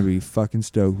guys are going to be fucking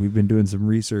stoked. We've been doing some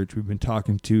research. We've been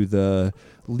talking to the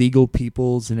legal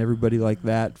peoples and everybody like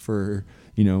that for,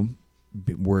 you know,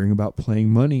 worrying about playing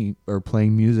money or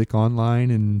playing music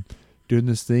online and doing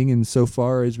this thing. And so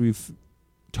far as we've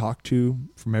talked to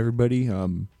from everybody,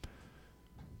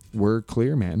 we're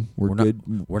clear, man. We're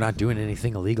good. We're not doing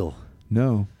anything illegal.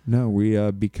 No. We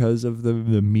because of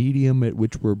the medium at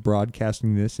which we're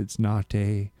broadcasting this, it's not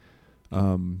a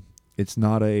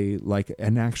like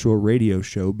an actual radio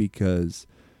show, because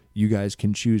you guys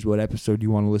can choose what episode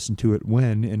you want to listen to it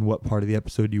when, and what part of the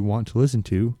episode you want to listen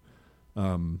to.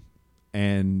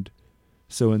 And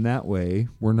so in that way,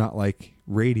 we're not like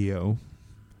radio.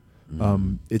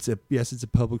 It's a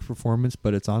public performance,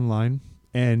 but it's online.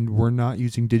 And we're not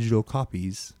using digital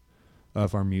copies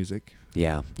of our music.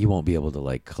 Yeah, you won't be able to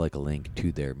like click a link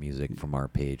to their music from our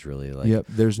page, really. Like, yep,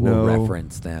 we'll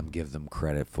reference them, give them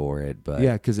credit for it, but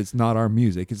yeah, because it's not our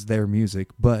music; it's their music.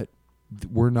 But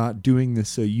we're not doing this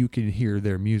so you can hear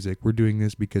their music. We're doing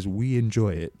this because we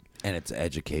enjoy it. And it's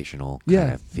educational.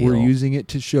 Yeah, we're using it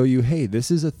to show you, hey,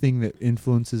 this is a thing that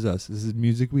influences us. This is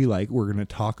music we like. We're going to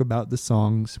talk about the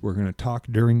songs. We're going to talk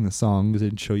during the songs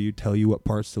and tell you what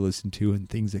parts to listen to and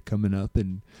things that coming up.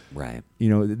 And, right, you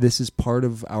know, this is part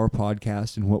of our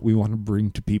podcast and what we want to bring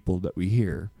to people that we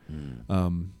hear.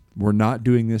 We're not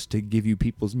doing this to give you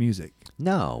people's music.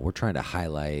 No, we're trying to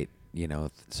highlight, you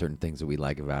know, certain things that we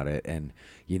like about it, and,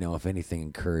 you know, if anything,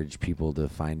 encourage people to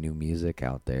find new music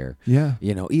out there. Yeah,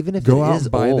 you know, even if go it out is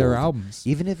and buy old, their albums,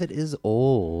 even if it is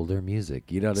older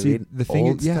music, you know what I mean. The thing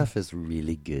old is, stuff is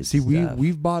really good. See, stuff.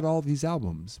 we've bought all these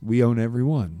albums. We own every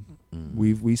one.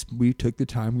 We took the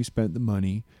time, we spent the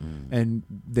money, and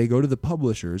they go to the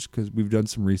publishers because we've done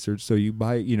some research. So you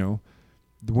buy, you know,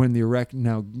 when the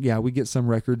we get some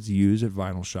records used at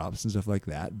vinyl shops and stuff like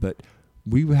that, but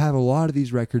we have a lot of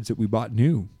these records that we bought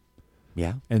new.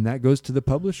 Yeah. And that goes to the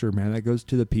publisher, man. That goes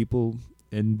to the people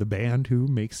in the band who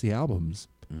makes the albums.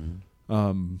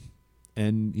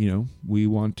 And, you know, we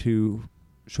want to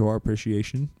show our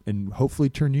appreciation and hopefully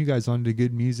turn you guys on to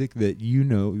good music that you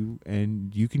know,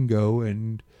 and you can go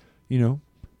and, you know,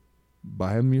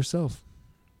 buy them yourself.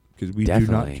 Because we do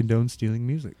not condone stealing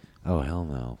music. Oh, hell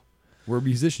no. We're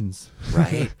musicians.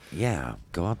 Right. Yeah.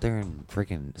 Go out there and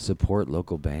freaking support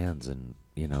local bands and,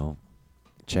 you know,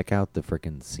 check out the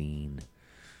freaking scene.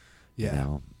 Yeah. You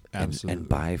know, absolutely. And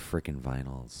buy freaking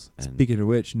vinyls. And speaking of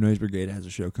which, Noise Brigade has a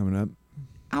show coming up.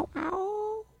 Ow,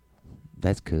 ow.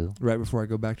 That's cool. Right before I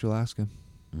go back to Alaska.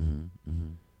 Thinking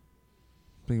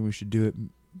we should do it.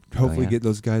 Hopefully get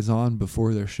those guys on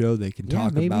before their show. They can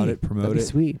talk about it, promote That'd be it.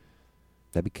 Sweet.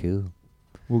 That'd be cool.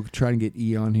 We'll try and get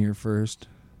E on here first.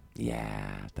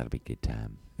 Yeah, that'll be a good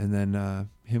time. And then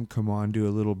him come on, do a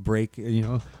little break. You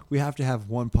know, we have to have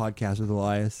one podcast with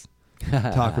Elias.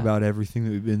 Talk about everything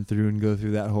that we've been through and go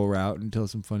through that whole route and tell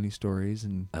some funny stories.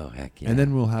 And oh, heck yeah. And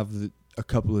then we'll have a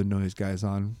couple of noise guys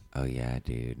on. Oh, yeah,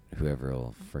 dude. Whoever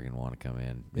will friggin' want to come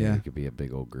in. Maybe Yeah. It could be a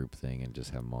big old group thing and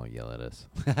just have them all yell at us.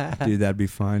 Dude, that'd be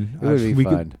fun. It would be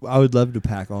fun. I would love to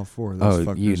pack all four of those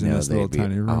fuckers in this little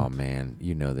tiny room. Oh, man.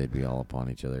 You know they'd be all upon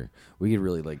each other. We could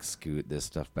really, like, scoot this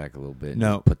stuff back a little bit.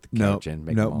 No. And put the couch in.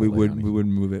 Make them all we lay on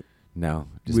wouldn't move it. No.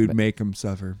 We'd make them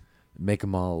suffer. Make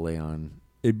them all lay on.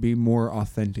 It'd be more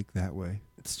authentic that way.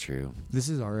 It's true. This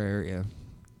is our area.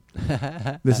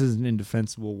 This is an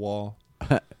indefensible wall.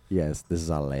 Yes, this is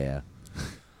Alea.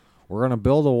 We're going to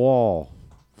build a wall.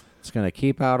 It's going to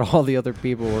keep out all the other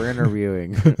people we're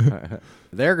interviewing.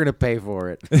 They're going to pay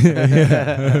for it.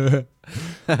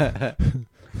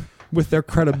 With their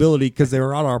credibility because they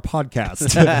were on our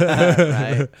podcast.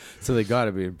 Right? So they got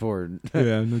to be important.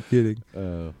 Yeah, no kidding.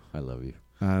 Oh, I love you.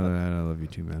 I love you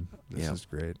too, man. This Yeah. is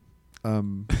great.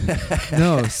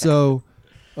 No, so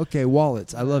okay,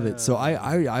 wallets. I love it. So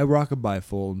I rock a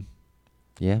bifold.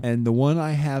 Yeah. And the one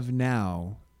I have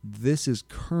now, this is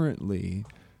currently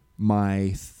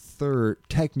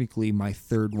technically my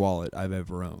third wallet I've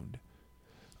ever owned.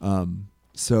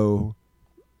 So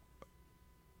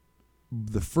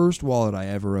the first wallet I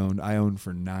ever owned, I owned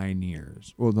for 9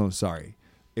 years. Well, no, sorry.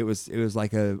 It was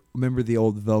like remember the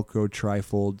old Velcro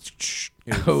trifold?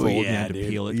 It would fold and you had to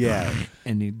peel it. Yeah.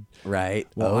 And right.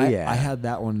 well, I had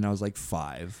that one and I was like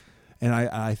 5. And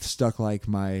I stuck like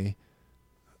my,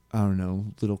 I don't know,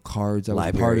 little cards. I was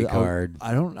library card.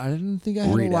 I didn't think I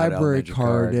had a library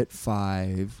card at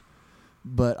 5,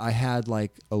 but I had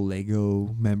like a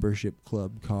Lego membership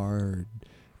club card,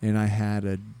 and I had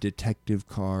a detective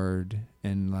card,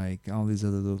 and like all these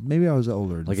other little. Maybe I was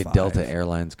older than like a 5. Delta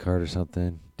Airlines card or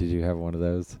something. Did you have one of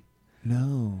those?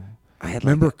 No. I had.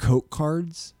 Remember Coke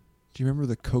cards? Do you remember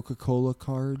the Coca-Cola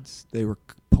cards? They were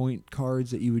point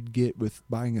cards that you would get with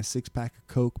buying a 6-pack of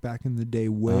Coke back in the day,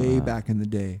 way back in the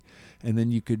day. And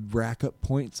then you could rack up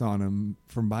points on them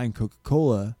from buying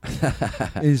Coca-Cola.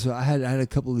 And so I had a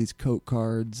couple of these Coke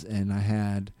cards, and I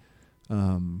had, I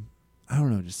don't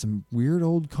know, just some weird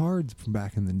old cards from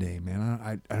back in the day,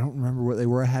 man. I don't remember what they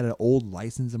were. I had an old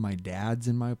license of my dad's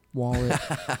in my wallet.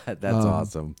 That's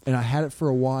awesome. And I had it for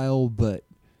a while, but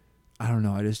I don't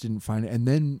know. I just didn't find it. And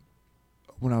then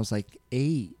when I was like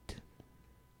 8,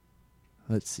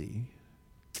 let's see.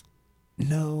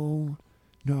 No,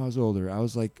 I was older. I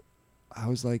was like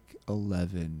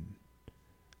 11.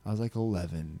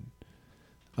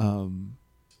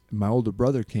 My older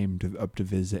brother came up to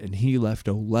visit, and he left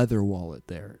a leather wallet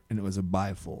there, and it was a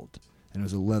bifold, and it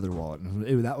was a leather wallet,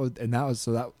 and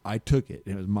I took it,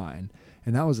 and it was mine,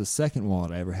 and that was the second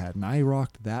wallet I ever had, and I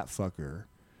rocked that fucker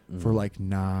for like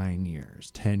 9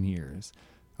 years, 10 years.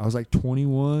 I was like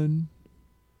 21,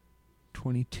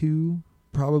 22,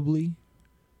 probably,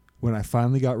 when I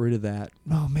finally got rid of that.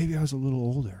 No, maybe I was a little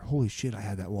older. Holy shit, I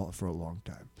had that wallet for a long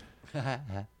time.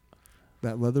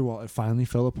 That leather wallet finally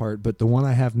fell apart, but the one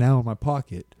I have now in my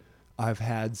pocket, I've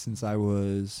had since I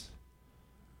was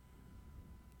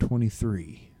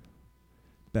 23.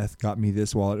 Beth got me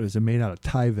this wallet. It was made out of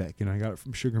Tyvek, and I got it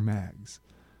from Sugar Mags.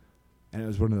 And it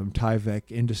was one of them Tyvek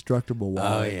indestructible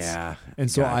wallets. Oh yeah.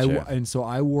 And so Gotcha.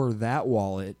 I wore that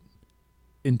wallet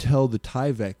until the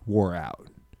Tyvek wore out.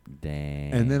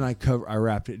 Dang. And then I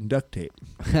wrapped it in duct tape.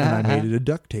 And I made it a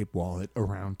duct tape wallet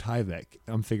around Tyvek.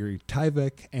 I'm figuring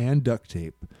Tyvek and duct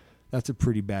tape. That's a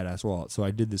pretty badass wallet. So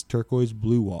I did this turquoise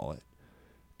blue wallet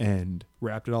and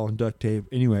wrapped it all in duct tape.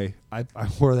 Anyway, I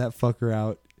wore that fucker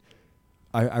out.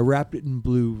 I wrapped it in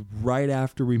blue right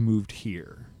after we moved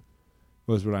here.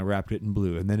 Was when I wrapped it in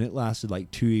blue, and then it lasted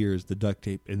like 2 years, the duct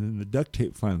tape, and then the duct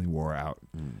tape finally wore out,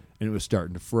 and it was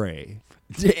starting to fray.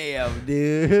 Damn,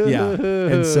 dude. Yeah,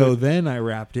 and so then I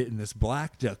wrapped it in this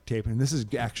black duct tape, and this is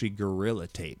actually Gorilla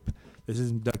Tape. This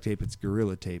isn't duct tape, it's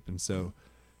Gorilla Tape, and so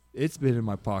it's been in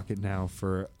my pocket now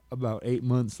for about 8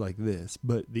 months like this,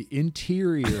 but the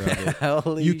interior of it,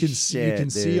 Holy you can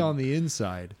shit, see dude. on the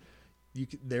inside.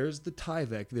 There's the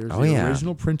Tyvek. There's Oh, the yeah.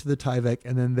 original print of the Tyvek,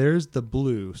 and then there's the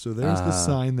blue. So there's the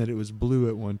sign that it was blue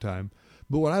at one time.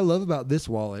 But what I love about this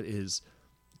wallet is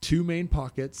 2 main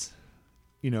pockets,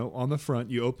 on the front.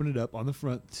 You open it up on the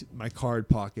front, my card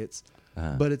pockets.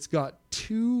 But it's got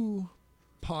 2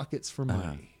 pockets for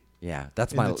money. Yeah,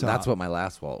 that's in the top. that's what my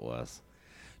last wallet was.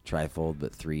 Trifold,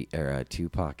 but 2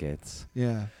 pockets.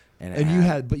 Yeah. And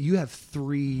you have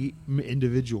 3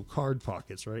 individual card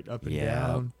pockets, right? Up and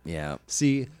down. Yeah.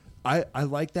 See, I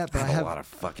like that, but I have a lot of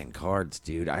fucking cards,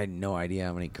 dude. I had no idea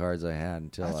how many cards I had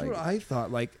until that's what I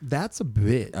thought. Like, that's a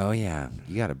bit. Oh yeah,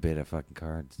 you got a bit of fucking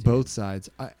cards. Dude. Both sides.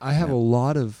 I have a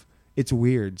lot of. It's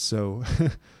weird. So,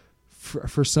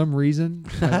 for some reason,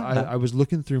 I was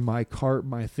looking through my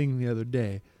thing the other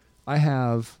day. I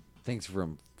have things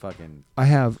from fucking. I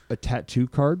have a tattoo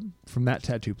card from that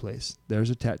tattoo place.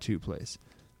 There's a tattoo place.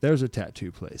 There's a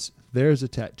tattoo place. There's a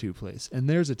tattoo place. And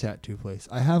there's a tattoo place.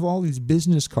 I have all these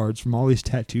business cards from all these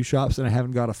tattoo shops, and I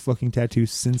haven't got a fucking tattoo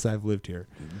since I've lived here.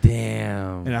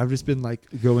 Damn. And I've just been like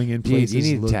going in places. Dude,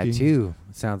 you need looking. a tattoo.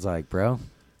 It sounds like, bro.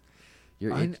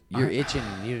 You're itching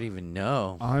and you don't even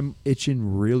know. I'm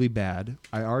itching really bad.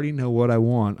 I already know what I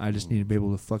want. I just need to be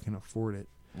able to fucking afford it.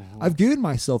 Mm-hmm. I've given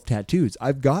myself tattoos.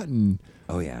 I've gotten.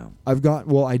 Oh yeah.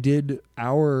 Well, I did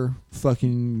our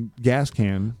fucking gas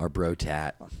can. Our bro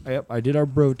tat. Yep, I did our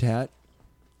bro tat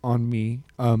on me.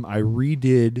 I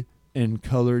redid and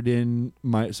colored in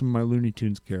some of my Looney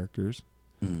Tunes characters.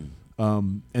 Mm.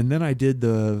 And then I did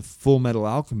the Full Metal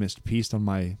Alchemist piece on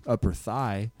my upper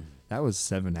thigh. That was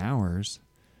 7 hours.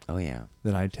 Oh yeah.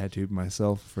 That I tattooed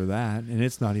myself for that, and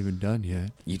it's not even done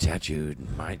yet. You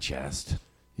tattooed my chest.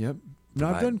 Yep. No,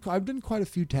 I've done quite a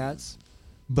few tats.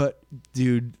 But,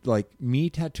 dude, like, me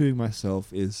tattooing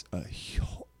myself is a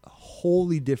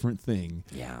wholly different thing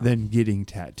than getting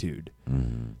tattooed.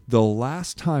 Mm. The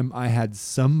last time I had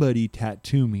somebody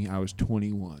tattoo me, I was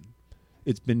 21.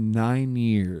 It's been 9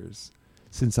 years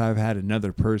since I've had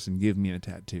another person give me a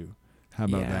tattoo. How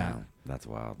about that? That's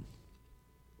wild.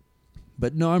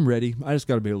 But, no, I'm ready. I just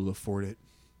got to be able to afford it.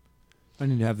 I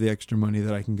need to have the extra money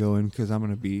that I can go in because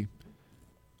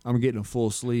I'm getting a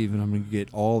full sleeve, and I'm going to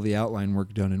get all the outline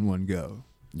work done in one go.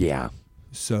 Yeah.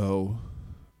 So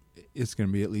it's going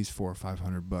to be at least $400 or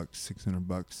 $500,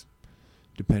 $600,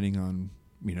 depending on,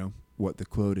 what the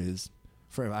quote is.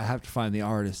 I have to find the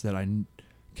artist that I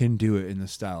can do it in the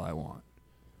style I want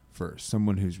first.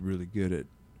 Someone who's really good at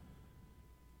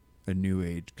a new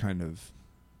age kind of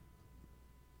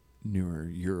newer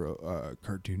Euro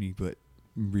cartoony but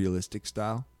realistic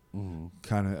style. Mm-hmm.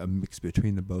 Kind of a mix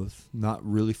between the both. Not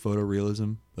really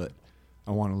photorealism, but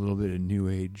I want a little bit of new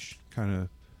age kind of.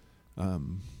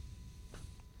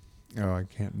 I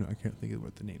can't think of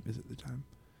what the name is at this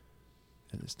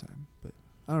time, but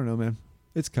I don't know, man.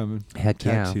 It's coming. Heck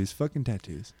tattoos, fucking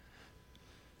tattoos.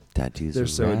 Tattoos. They're are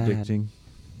so rad. addicting.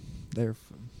 They're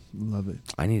fun. Love it.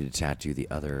 I need to tattoo the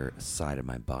other side of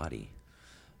my body.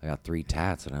 I got 3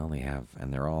 tats,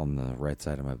 and they're all on the right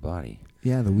side of my body.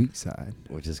 Yeah, the weak side.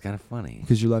 Which is kind of funny.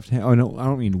 Because your left hand. Oh no, I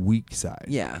don't mean weak side.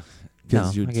 Yeah.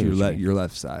 Because your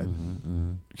left side.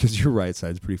 Because your right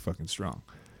side's pretty fucking strong.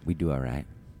 We do all right.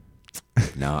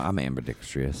 No, I'm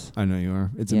ambidextrous. I know you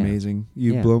are. It's amazing.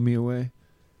 You blow me away.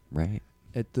 Right.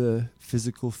 At the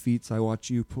physical feats I watch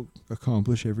you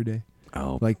accomplish every day.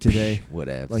 Oh, like today.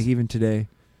 Whatever. Like even today,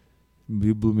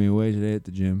 you blew me away today at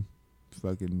the gym.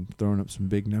 Fucking throwing up some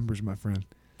big numbers, my friend.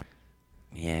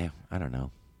 Yeah, I don't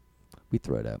know. We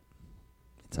throw it up.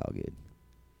 It's all good.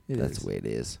 That's the way it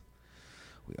is.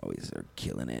 We always are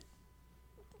killing it.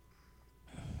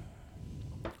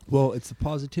 Well, it's the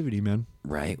positivity, man.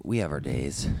 Right. We have our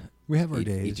days. We have our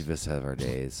days. Each of us have our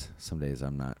days. Some days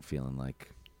I'm not feeling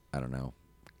like, I don't know,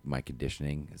 my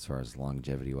conditioning as far as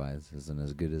longevity-wise isn't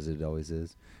as good as it always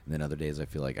is. And then other days I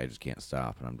feel like I just can't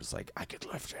stop. And I'm just like, I could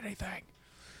lift anything.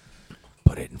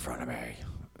 Put it in front of me.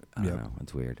 I don't know.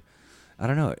 It's weird. I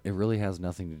don't know. It really has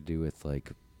nothing to do with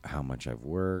like how much I've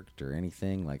worked or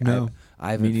anything. Like I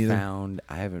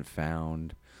haven't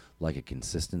found like a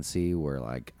consistency where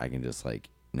like I can just like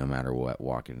no matter what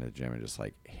walk into the gym and just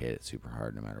like hit it super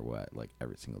hard no matter what, like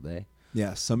every single day.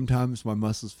 Yeah, sometimes my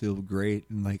muscles feel great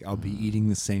and like I'll be eating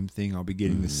the same thing. I'll be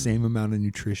getting the same amount of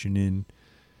nutrition in,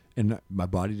 and my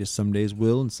body just some days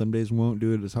will and some days won't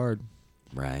do it as hard.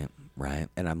 Right.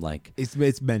 And I'm like,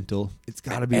 it's mental. It's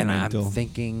got to be mental. And I'm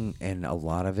thinking, and a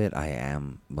lot of it, I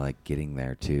am like getting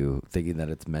there too, thinking that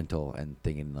it's mental and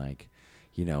thinking like,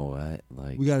 you know what,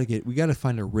 like we gotta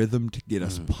find a rhythm to get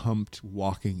us pumped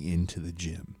walking into the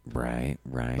gym. Right.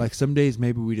 Like some days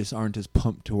maybe we just aren't as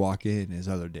pumped to walk in as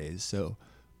other days. So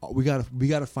we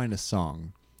gotta find a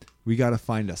song. We gotta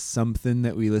find a something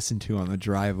that we listen to on the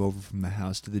drive over from the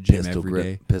house to the gym every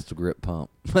day. Pistol grip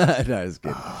pump. No, it's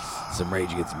good. Some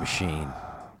Rage Against the Machine.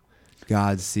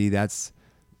 God, see, that's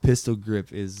Pistol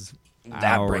Grip is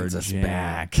that our brings us jam.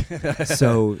 back.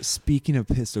 So speaking of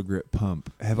Pistol Grip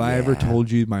Pump, have I ever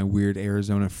told you my weird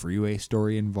Arizona freeway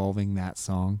story involving that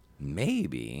song?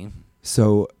 Maybe.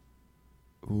 So,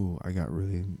 I got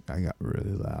really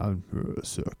loud for a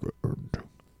second.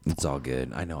 It's all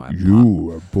good. I know. You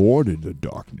were born in the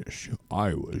darkness.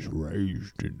 I was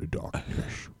raised in the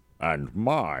darkness. And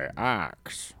my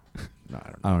axe. No,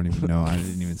 I don't even know. I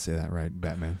didn't even say that right.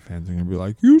 Batman fans are going to be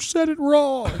like, you said it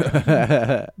wrong.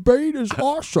 Bane is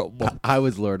awesome. I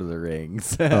was Lord of the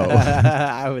Rings. Oh.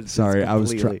 I was sorry. I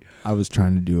was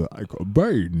trying to do it. I go,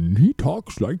 Bane, he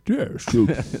talks like this.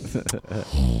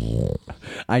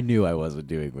 I knew I wasn't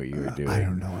doing what you were doing. I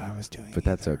don't know what I was doing. But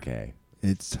that's okay.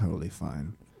 It's totally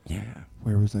fine. Yeah.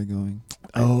 Where was I going?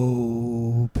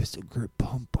 Pistol grip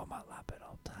pump on my lap at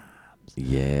all times.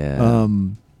 Yeah.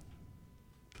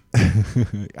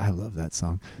 I love that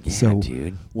song. Yeah, so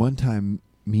dude. One time,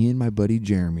 me and my buddy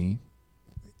Jeremy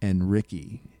and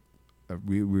Ricky,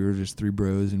 we were just three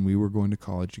bros, and we were going to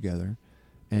college together.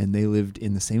 And they lived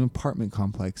in the same apartment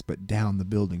complex, but down the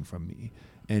building from me.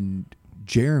 And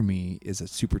Jeremy is a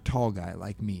super tall guy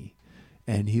like me,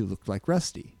 and he looked like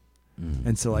Rusty. Mm-hmm.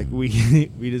 And so, like, we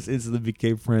just instantly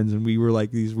became friends, and we were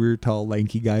like these weird, tall,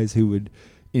 lanky guys who would,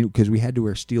 because we had to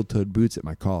wear steel-toed boots at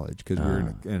my college because we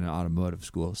were in an automotive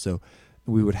school. So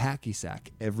we would hacky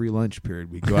sack every lunch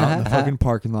period. We'd go out in the fucking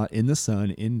parking lot in the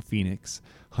sun in Phoenix,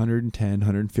 110,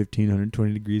 115,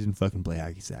 120 degrees, and fucking play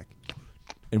hacky sack.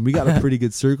 And we got a pretty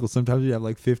good circle. Sometimes we have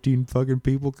like 15 fucking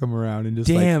people come around and just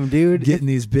dude, getting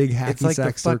these big hacky it's like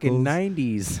sack the fucking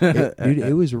circles. 90s.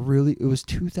 Dude, it was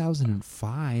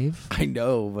 2005. I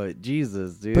know, but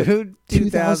Jesus, dude. But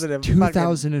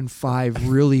 2005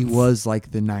 really was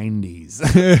like the 90s.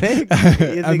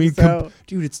 I mean, so?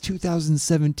 Dude, it's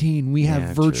 2017. We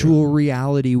have virtual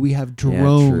reality. We have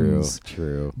drones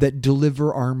that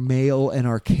deliver our mail and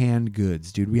our canned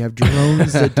goods, dude. We have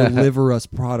drones that deliver us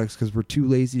products because we're too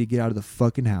lazy to get out of the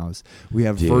fucking house. We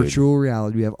have virtual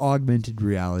reality. We have augmented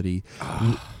reality.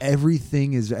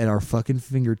 Everything is at our fucking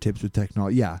fingertips with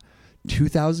technology. Yeah.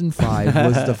 2005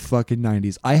 was the fucking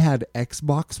 90s. I had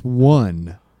Xbox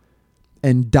One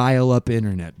and dial-up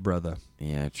internet, brother.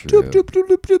 Yeah, true. It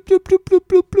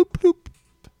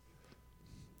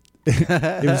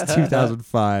was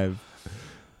 2005.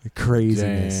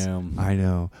 Craziness. Damn. I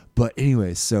know. But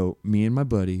anyways, so me and my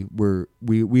buddy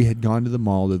we had gone to the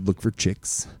mall to look for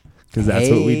chicks because that's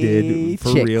what we did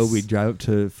for chicks. real. We'd drive up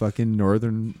to fucking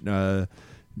northern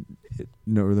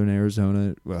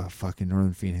Arizona, fucking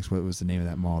Northern Phoenix. What was the name of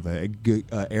that mall? The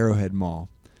Arrowhead Mall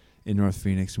in North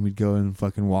Phoenix, and we'd go and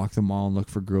fucking walk the mall and look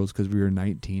for girls because we were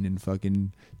 19 and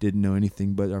fucking didn't know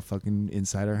anything but our fucking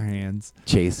inside our hands.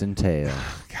 Chasing tail.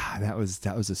 God, that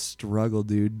was a struggle,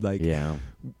 dude. Like, yeah.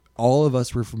 All of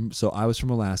us were from. So I was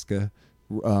from Alaska.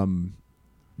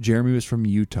 Jeremy was from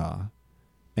Utah,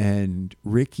 and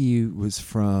Ricky was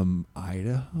from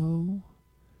Idaho.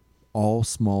 All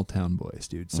small town boys,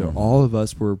 dude. So all of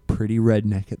us were pretty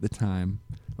redneck at the time.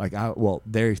 Like,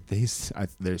 they're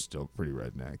still pretty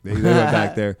redneck. They went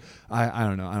back there. I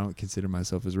don't know. I don't consider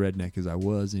myself as redneck as I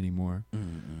was anymore.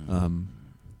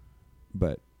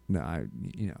 But no,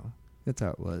 that's how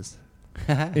it was.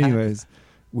 Anyways,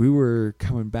 we were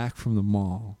coming back from the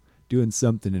mall doing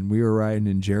something, and we were riding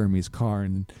in Jeremy's car,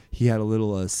 and he had a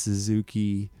little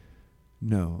Suzuki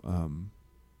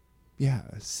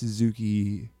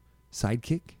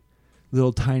Sidekick.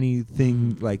 Little tiny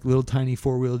thing, like little tiny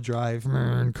 4-wheel drive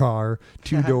car,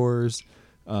 2 doors.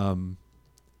 And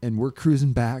we're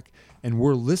cruising back, and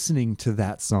we're listening to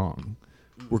that song.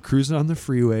 We're cruising on the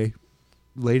freeway.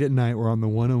 Late at night, we're on the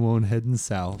 101 heading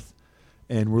south.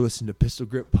 And we're listening to Pistol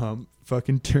Grip Pump,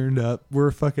 fucking turned up.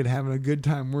 We're fucking having a good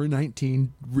time. We're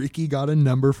 19. Ricky got a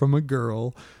number from a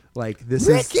girl. Like,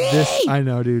 Ricky! I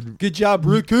know, dude. Good job,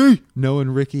 Ricky. Knowing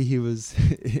Ricky, it was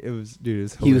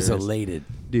hilarious. He was elated.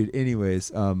 Dude,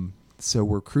 anyways, so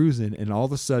we're cruising, and all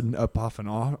of a sudden, up off an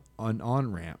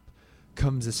on-ramp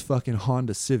comes this fucking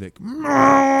Honda Civic.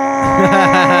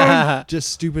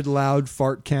 Just stupid loud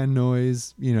fart can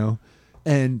noise,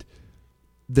 And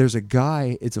there's a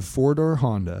guy, it's a 4-door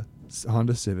Honda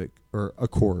Civic, or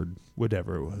Accord,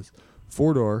 whatever it was.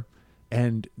 4-door,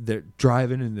 and they're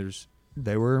driving, and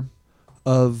they were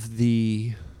of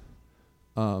the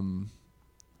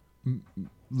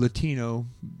Latino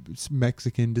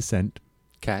Mexican descent.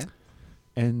 Okay.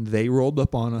 And they rolled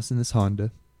up on us in this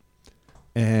Honda,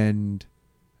 and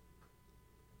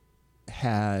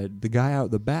had the guy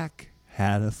out the back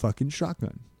had a fucking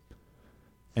shotgun,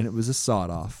 and it was a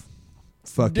sawed-off.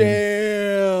 Fucking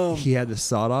damn. He had the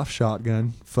sawed-off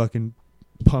shotgun, fucking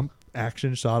pump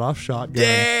action sawed-off shotgun.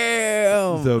 Damn.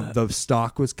 The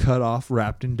stock was cut off,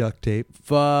 wrapped in duct tape.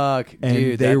 Fuck, and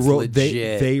dude, they that's legit.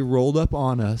 legit. They rolled up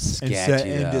on us Sketchy,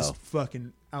 and just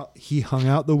fucking out. He hung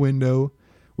out the window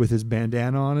with his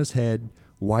bandana on his head,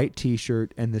 white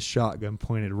T-shirt, and the shotgun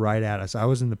pointed right at us. I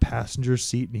was in the passenger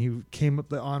seat, and he came up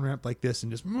the on-ramp like this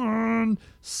and just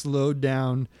slowed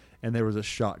down, and there was a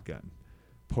shotgun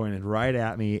pointed right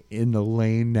at me in the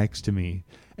lane next to me.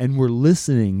 And we're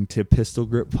listening to Pistol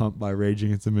Grip Pump by Rage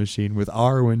Against the Machine with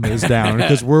our windows down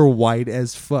because we're white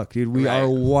as fuck, dude. We are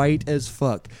white as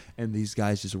fuck. And these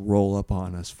guys just roll up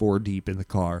on us 4 deep in the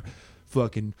car.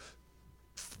 Fucking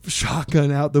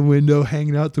shotgun out the window,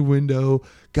 hanging out the window.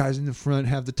 Guys in the front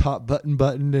have the top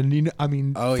buttoned. And, you know, I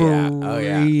mean, for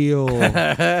real.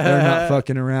 They're not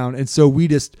fucking around. And so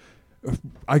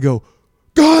I go,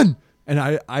 gun! And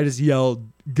I just yelled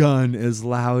gun as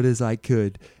loud as I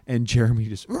could. And Jeremy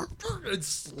just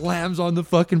slams on the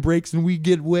fucking brakes, and we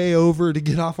get way over to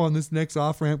get off on this next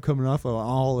off-ramp coming off of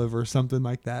Olive or something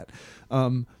like that.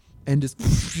 And just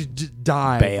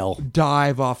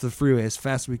dive off the freeway as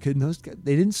fast as we could. And those guys,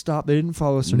 they didn't stop. They didn't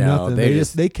follow us or nothing.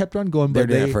 They kept on going. They're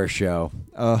doing it for a show.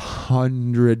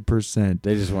 100%.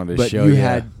 They just wanted to show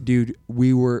you. Dude,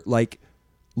 we were like,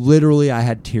 literally, I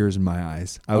had tears in my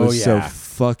eyes. I was so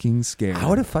fucking scared. I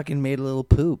would have fucking made a little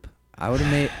poop. I would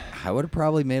have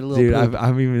probably made a little Dude, poop.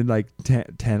 I'm even like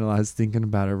tantalized thinking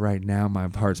about it right now. My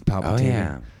heart's palpitating.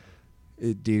 Oh,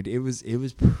 yeah. Dude, it was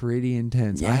pretty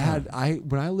intense. Yeah.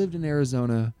 When I lived in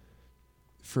Arizona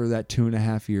for that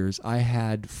 2.5 years, I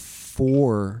had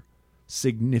 4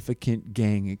 significant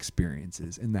gang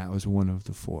experiences, and that was one of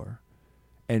the 4.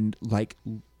 And like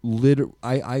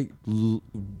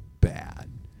bad,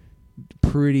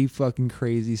 pretty fucking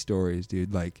crazy stories,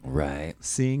 dude. Like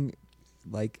seeing,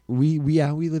 like we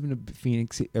live in a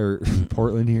Phoenix or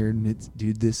Portland here, and it's,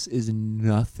 dude, this is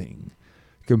nothing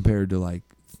compared to like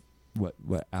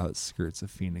what outskirts of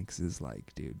Phoenix is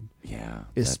like, dude. Yeah,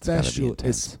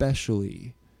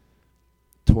 especially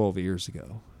 12 years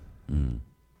ago.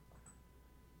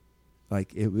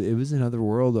 Like it was another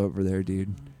world over there,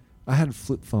 dude. I had a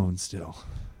flip phone still.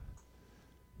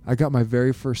 I got my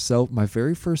very first cell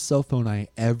phone I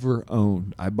ever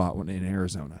owned. I bought one in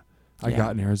Arizona. I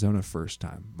got in Arizona first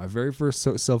time. My very first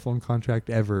cell phone contract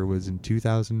ever was in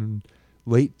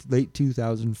late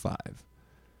 2005.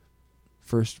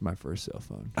 My first cell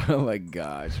phone. Oh my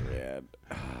gosh, man.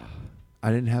 I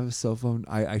didn't have a cell phone.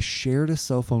 I shared a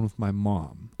cell phone with my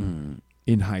mom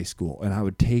in high school, and I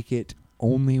would take it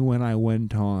only when I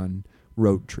went on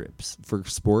road trips for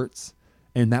sports.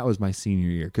 And that was my senior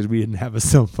year because we didn't have a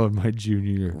cell phone my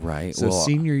junior year. Right. So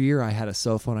senior year, I had a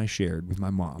cell phone I shared with my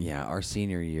mom. Yeah, our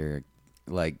senior year,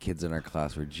 like kids in our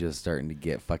class were just starting to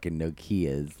get fucking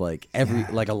Nokias. Like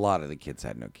like a lot of the kids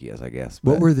had Nokias, I guess.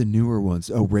 What were the newer ones?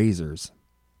 Oh, Razors.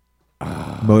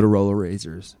 Motorola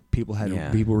Razors. People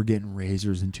were getting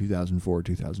Razors in 2004,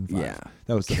 2005. Yeah.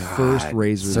 That was the first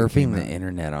Razor. Surfing the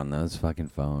internet on those fucking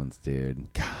phones,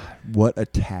 dude. God, what a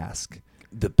task.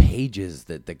 The pages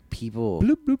that the people,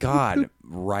 bloop, bloop, God, bloop, bloop.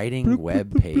 writing Bloop, web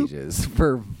bloop, bloop, pages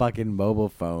for fucking mobile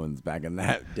phones back in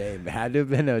that day had to have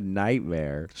been a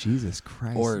nightmare. Jesus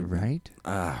Christ, or, right?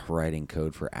 Writing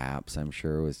code for apps, I'm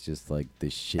sure, was just like the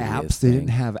shittiest apps. thing. They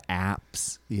didn't have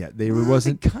apps. Yeah,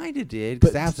 wasn't. They kind of did,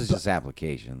 because apps is just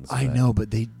applications. I know,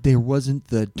 but there wasn't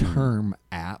the term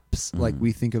apps like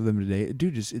we think of them today.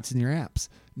 Dude, it's in your apps.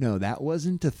 No, that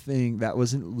wasn't a thing. That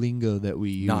wasn't lingo that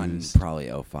we used. Not in probably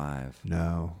 05.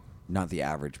 No. Not the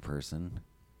average person.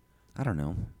 I don't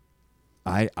know.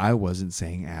 I wasn't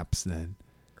saying apps then.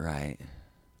 Right.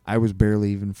 I was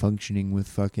barely even functioning with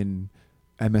fucking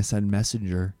MSN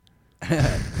Messenger.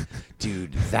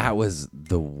 Dude, that was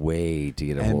the way to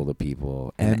get a hold of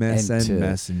people. MSN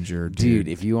Messenger, dude.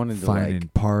 If you wanted to finding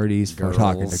like parties, girls,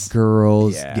 talking to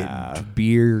girls, yeah, getting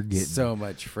beer, getting so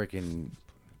much freaking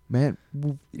man.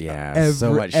 Yeah,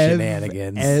 so much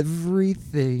shenanigans.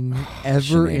 Everything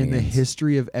ever in the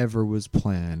history of ever was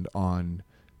planned on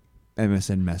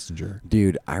MSN Messenger.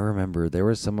 Dude, I remember there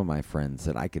were some of my friends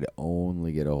that I could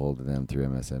only get a hold of them through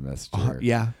MSN Messenger.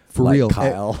 Yeah, for like real.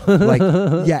 Kyle.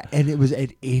 Yeah, and it was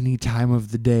at any time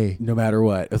of the day. No matter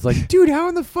what. It was like, dude, how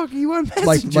in the fuck are you on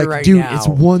Messenger right dude, now? It's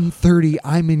 1:30.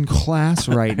 I'm in class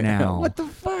right now. What the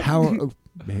fuck? Don't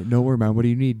worry, man. What do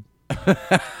you need?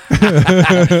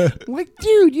 Like,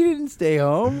 dude, you didn't stay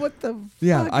home. What the fuck?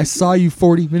 Yeah, I saw you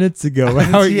 40 minutes ago.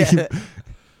 How are you?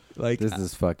 Like, this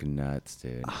is fucking nuts,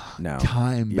 dude. No,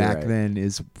 time back then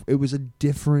it was a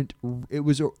different.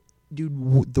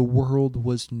 Dude, the world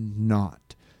was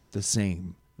not the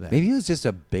same then. Maybe it was just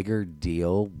a bigger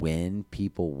deal when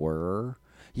people were,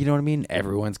 You know what I mean?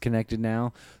 Everyone's connected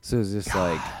now. So it's just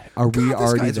like, are we this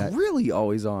already guy's that? really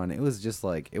always on. It was just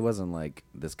like, it wasn't like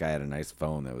this guy had a nice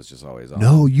phone that was just always on.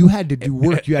 No, you had to do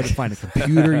work. You had to find a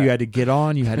computer. You had to get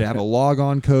on. You had to have a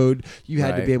logon code. You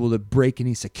had to be able to break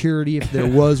any security if there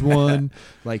was one.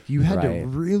 Like you had to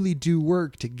really do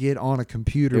work to get on a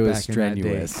computer back in that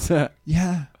day.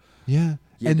 Yeah. Yeah.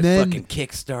 You had to fucking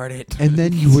kickstart it. And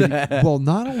then you would, well,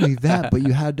 not only that, but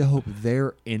you had to hope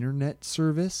their internet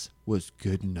service was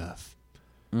good enough.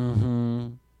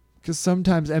 Mm-hmm. Because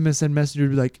sometimes MSN Messenger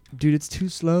would be like, dude, it's too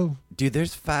slow. Dude,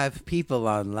 there's 5 people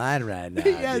online right now.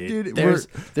 Yeah, dude. There's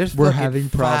we're having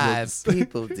problems. 5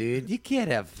 people, dude. You can't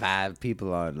have 5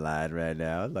 people online right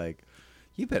now. Like,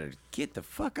 you better get the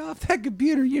fuck off that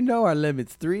computer. You know our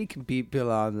limit's 3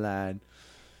 people online.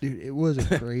 Dude, it was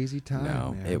a crazy time.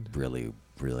 No, man. it really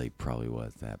probably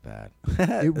was that bad.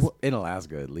 In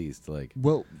Alaska, at least. Like,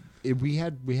 well, we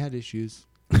had issues.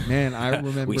 Man, I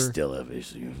remember. We still have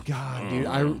issues. God,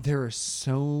 dude, there are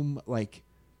so like.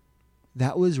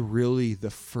 That was really the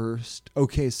first.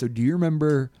 Okay, so do you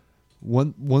remember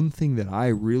one thing that I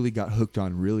really got hooked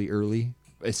on really early?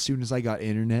 As soon as I got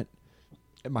internet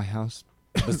at my house.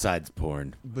 Besides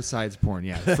porn.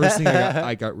 Yeah. The first thing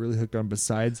I got really hooked on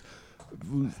besides,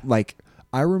 like,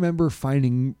 I remember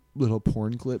finding little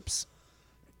porn clips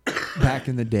back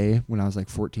in the day when I was like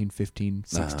 14, 15,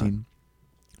 16. Uh-huh.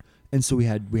 And so we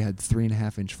had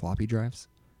 3.5-inch floppy drives,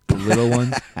 the little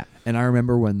ones. And I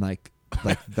remember when like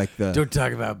the don't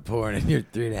talk about porn in your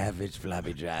 3.5-inch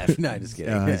floppy drive. No, I'm just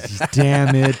kidding.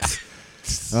 Damn it!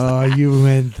 Oh, you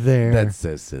went there. That's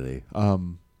so silly.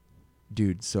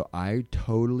 Dude. So I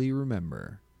totally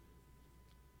remember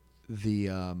the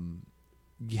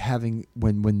having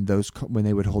when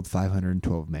they would hold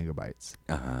 512 megabytes.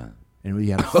 And we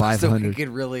had a 500. So it could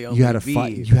really only you had a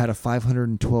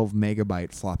 512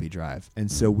 megabyte floppy drive,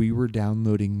 and so we were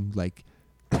downloading like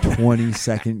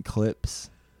 20-second clips.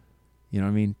 You know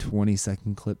what I mean?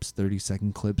 20-second clips,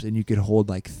 30-second clips, and you could hold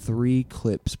like 3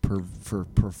 clips per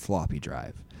floppy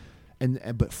drive.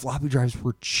 But floppy drives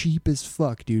were cheap as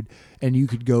fuck, dude. And you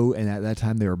could go, and at that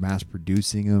time they were mass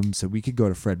producing them, so we could go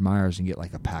to Fred Meyer's and get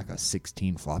like a pack of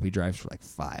 16 floppy drives for like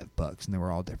 $5, and they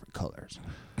were all different colors.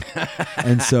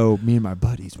 And so me and my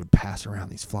buddies would pass around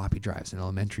these floppy drives in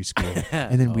elementary school,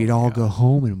 and then we'd all go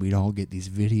home and we'd all get these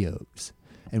videos,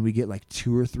 and we get like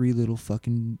 2 or 3 little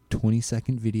fucking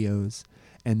 20-second videos.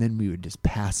 And then we would just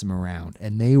pass them around,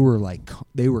 and they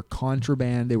were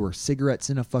contraband. They were cigarettes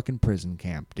in a fucking prison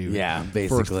camp, dude. Yeah,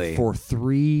 basically for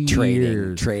 3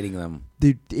 years, trading them.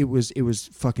 Dude, it was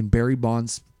fucking Barry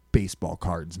Bonds baseball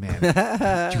cards, man.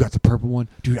 You got the purple one,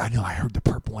 dude. I know. I heard the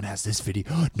purple one has this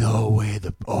video. No way.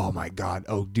 Oh my god.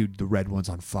 Oh, dude, the red one's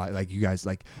on fire. Like you guys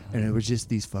like, and it was just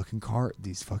these fucking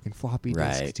floppy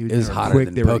disks, dude. It was hotter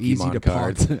than they were Pokemon easy to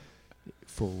cards. pop.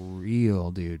 For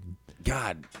real, dude.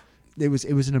 God. It was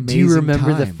an amazing time. Do you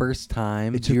remember the first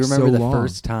time? Do you remember the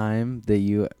first time that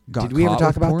you got did we ever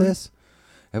talk about porn? this?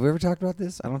 Have we ever talked about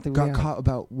this? I don't think we got caught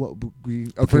about what we.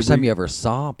 Okay, first time you ever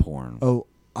saw porn. Oh,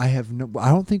 I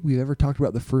don't think we've ever talked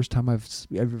about the first time I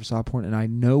ever saw porn, and I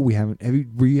know we haven't.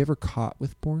 Were you ever caught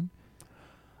with porn?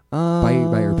 By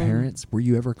your parents? Were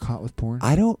you ever caught with porn?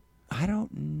 I don't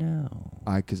know.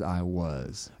 Because I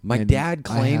was. My dad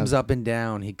claims up and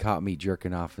down he caught me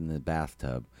jerking off in the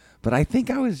bathtub. But I think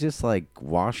I was just like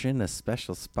washing a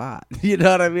special spot. You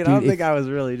know what I mean? Dude, I don't think I was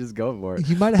really just going for it.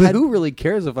 You might have but had, who really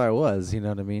cares if I was? You know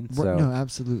what I mean? So. No,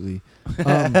 absolutely.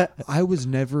 I was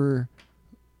never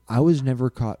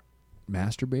caught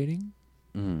masturbating,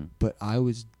 but I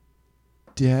was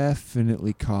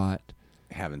definitely caught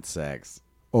having sex.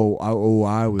 I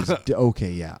was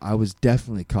okay. Yeah, I was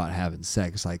definitely caught having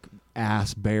sex, like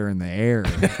ass bare in the air,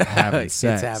 having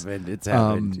sex. It's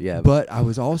happened. Yeah, but I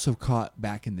was also caught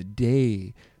back in the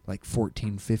day, like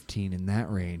 14, 15 in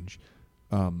that range.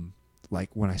 Like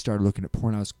when I started looking at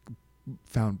porn,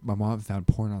 my mom found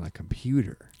porn on a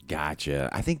computer. Gotcha.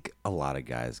 I think a lot of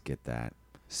guys get that.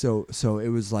 So it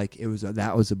was like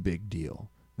that was a big deal.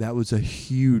 That was a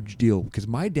huge deal because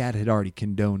my dad had already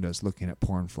condoned us looking at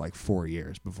porn for like 4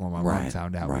 years before my mom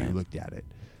found out when we looked at it.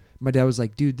 My dad was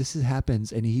like, dude, this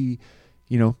happens. And he, if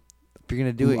you're going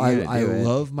to do it, I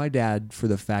love my dad for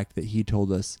the fact that he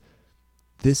told us,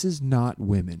 this is not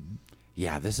women.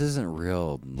 Yeah, this isn't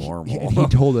real normal. He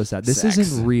told us that. This Sex.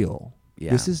 isn't real.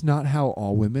 Yeah. This is not how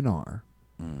all women are.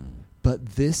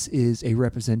 But this is a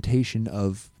representation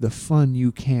of the fun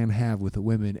you can have with a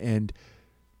woman. And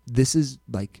this is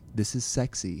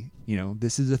sexy,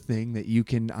 this is a thing that you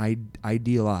can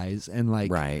idealize and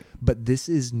like, right. But this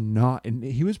is not, and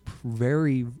he was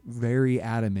very, very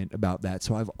adamant about that.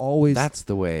 So I've always, that's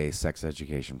the way sex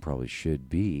education probably should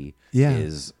be. Yeah.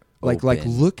 Is like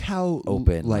look how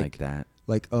open like that.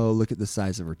 Like, oh, look at the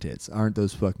size of her tits. Aren't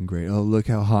those fucking great? Oh, look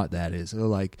how hot that is. Oh,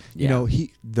 like,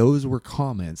 those were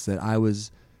comments that I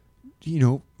was,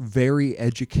 very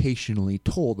educationally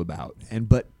told about, and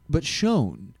but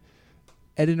shown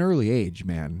at an early age,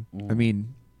 man. I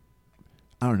mean,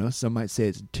 I don't know. Some might say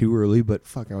it's too early, but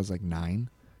fuck, I was like 9,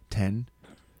 10.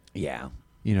 Yeah.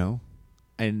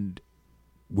 And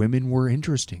women were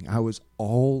interesting.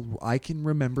 I can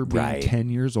remember being 10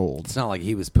 years old. It's not like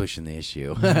he was pushing the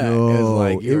issue.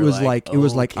 No, it was like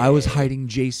I was okay. hiding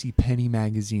JCPenney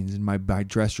magazines in my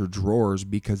dresser drawers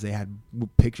because they had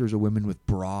pictures of women with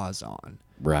bras on.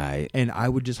 Right. And I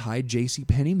would just hide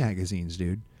JCPenney magazines,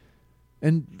 dude.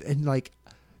 And like,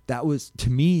 that was, to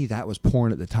me, that was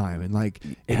porn at the time. And like,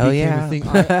 it Hell became yeah. a thing.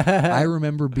 I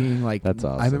remember being like, that's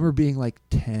awesome. I remember being like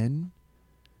 10.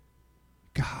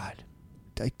 God.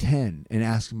 Like 10 and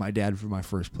asking my dad for my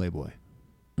first Playboy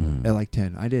at like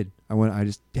 10. I did.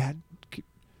 Dad,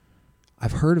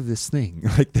 I've heard of this thing.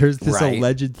 Like there's this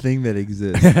alleged thing that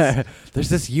exists. There's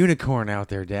this unicorn out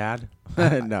there, Dad.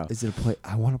 No. Is it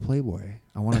I want a Playboy.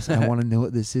 I want to know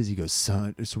what this is. He goes,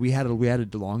 son. So we had a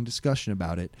long discussion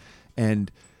about it,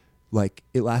 and like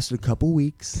it lasted a couple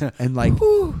weeks, and like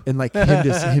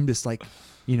him just like,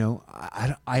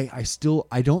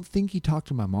 I don't think he talked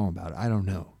to my mom about it. I don't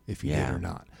know if he did or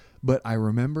not. But I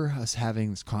remember us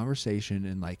having this conversation,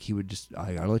 and like he would just,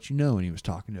 I'll let you know. And he was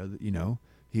talking to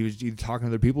he was either talking to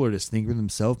other people or just thinking to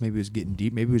himself. Maybe he was getting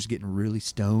deep. Maybe he was getting really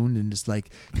stoned and just like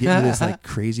getting to this like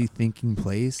crazy thinking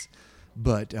place.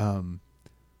 But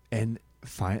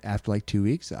after like 2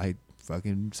 weeks, I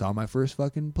fucking saw my first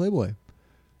fucking Playboy,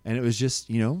 and it was just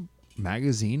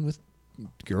magazine with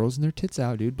girls and their tits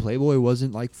out, dude. Playboy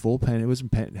wasn't like full pen. It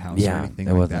wasn't Penthouse or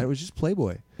anything like that. It was just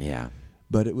Playboy. Yeah.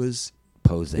 But it was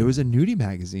posing. It was a nudie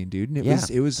magazine, dude, and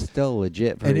it was still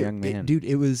legit for a young man, dude.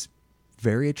 It was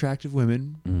very attractive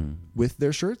women with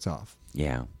their shirts off.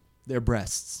 Yeah, their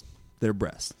breasts,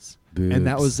 Boobs. And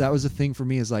that was a thing for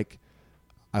me. Is like,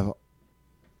 it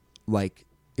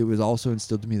was also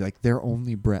instilled to me like they're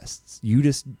only breasts.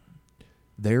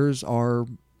 Theirs are,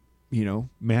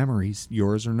 mammaries.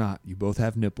 Yours are not. You both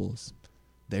have nipples.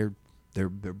 They're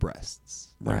breasts.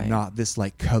 They're not this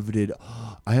like coveted.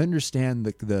 I understand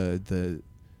the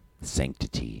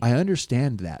sanctity. I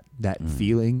understand that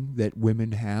feeling that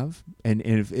women have, and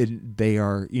if they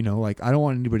are, like, I don't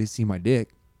want anybody to see my dick.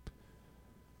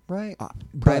 Right.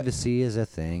 Privacy is a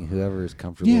thing. Whoever is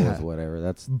comfortable with whatever,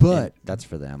 that's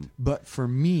for them. But for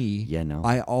me,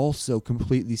 I also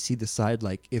completely see the side,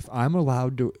 like, if I'm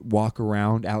allowed to walk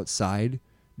around outside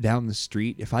down the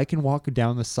street, if I can walk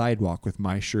down the sidewalk with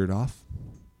my shirt off,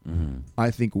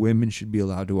 I think women should be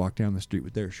allowed to walk down the street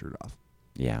with their shirt off.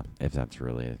 Yeah, if that's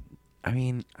really I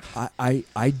mean,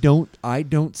 I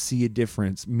don't see a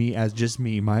difference.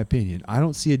 My opinion. I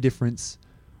don't see a difference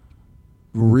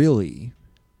really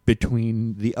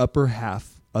between the upper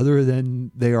half, other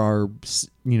than they are,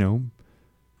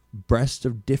 breasts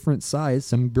of different size.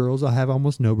 Some girls have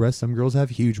almost no breasts. Some girls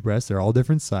have huge breasts. They're all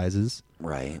different sizes.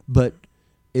 Right. But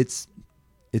it's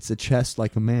a chest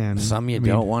like a man. Some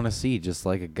don't want to see, just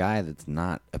like a guy that's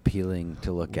not appealing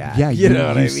to look at. Yeah, you know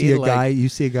what I mean? You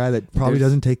see a guy that probably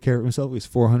doesn't take care of himself. He's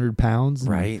 400 pounds.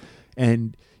 Right.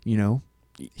 And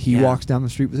he walks down the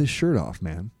street with his shirt off,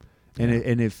 man.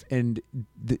 And if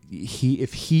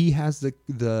he has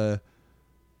the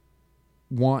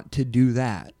want to do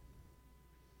that,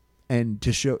 and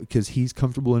to show, because he's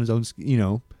comfortable in his own,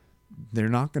 they're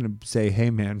not going to say, hey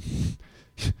man,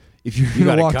 if you're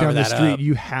going to walk down the street,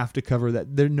 you have to cover that.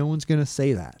 No one's going to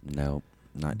say that. No,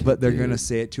 not to but they're going to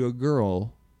say it to a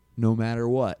girl no matter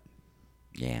what.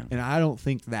 Yeah. And I don't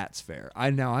think that's fair. I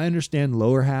understand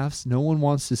lower halves. No one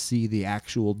wants to see the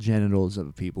actual genitals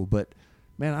of people, but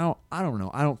man, I don't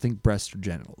know. I don't think breasts are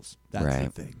genitals. That's the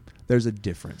thing. There's a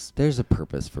difference. There's a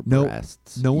purpose for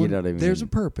breasts. No one, you know what I mean? There's a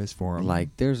purpose for them.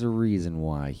 Like, there's a reason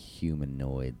why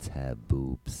humanoids have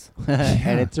boobs.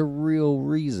 And it's a real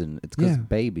reason. It's because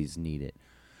babies need it.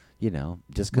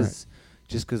 Just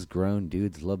because grown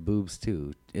dudes love boobs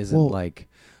too isn't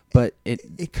but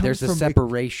there's a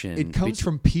separation. It comes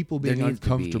from people being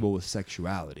uncomfortable with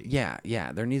sexuality.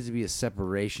 Yeah. There needs to be a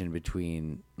separation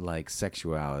between like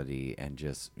sexuality and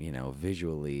just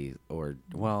visually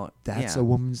that's a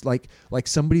woman's like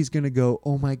somebody's gonna go,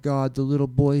 oh my god, the little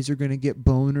boys are gonna get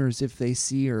boners if they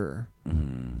see her.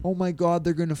 Mm-hmm. Oh oh my God,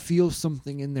 they're going to feel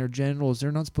something in their genitals.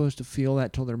 They're not supposed to feel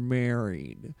that till they're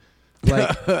married.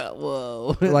 Like,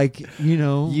 whoa. Like, you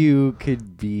know. You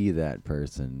could be that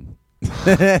person.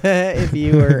 If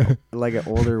you were like an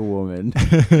older woman,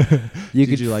 you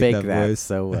could like fake that that voice?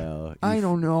 so well. I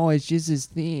don't know. It's just his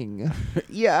thing.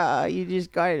 Yeah, you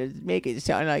just gotta make it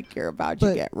sound like you're about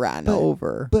to get run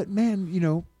over. But man, you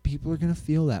know, people are going to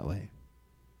feel that way.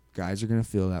 Guys are going to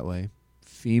feel that way.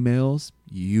 Females,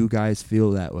 you guys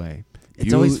feel that way.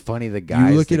 It's always funny the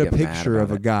guys. You look at that a get mad picture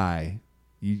of about a it. guy.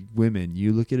 Women,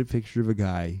 you look at a picture of a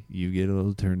guy, you get a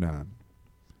little turned on.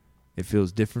 It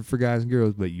feels different for guys and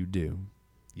girls, but you do.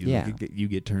 You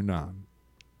get turned on.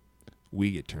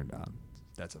 We get turned on.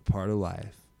 That's a part of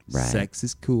life. Right. Sex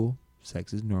is cool.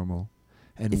 Sex is normal.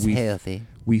 And It's healthy.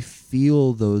 we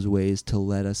feel those ways to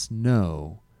let us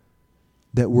know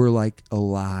that we're like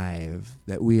alive,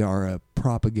 that we are a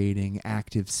propagating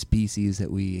active species, that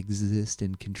we exist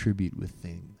and contribute with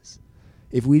things.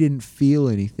 If we didn't feel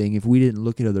anything, if we didn't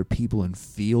look at other people and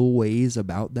feel ways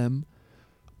about them,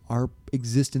 our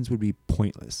existence would be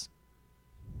pointless.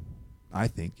 I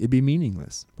think it'd be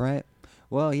meaningless. Right.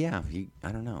 Well, yeah.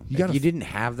 I don't know. If you didn't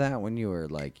have that when you were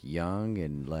like young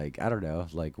and like, I don't know,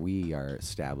 like we are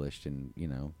established and, you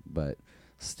know, but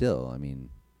still, I mean,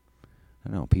 I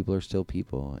don't know. People are still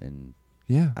people, and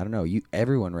Yeah. I don't know.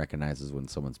 Everyone recognizes when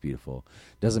someone's beautiful.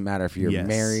 Doesn't matter if you're Yes.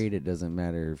 married. It doesn't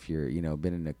matter if you're, you know,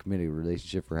 been in a committed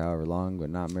relationship for however long, but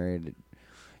not married.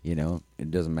 You know,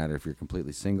 it doesn't matter if you're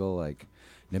completely single. Like,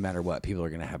 no matter what, people are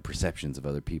going to have perceptions of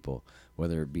other people,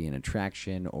 whether it be an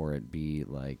attraction or it be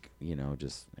like, you know,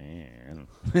 just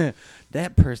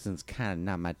that person's kind of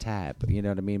not my type. You know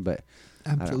what I mean? But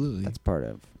Absolutely. that's part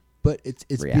of. But it's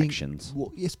reactions.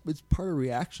 Yes, it's part of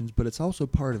reactions, but it's also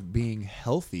part of being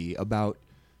healthy about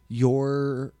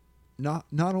your not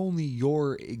only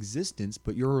your existence,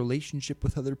 but your relationship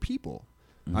with other people.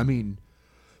 Mm-hmm. I mean,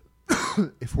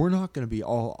 if we're not going to be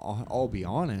all be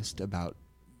honest about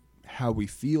how we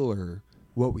feel or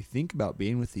what we think about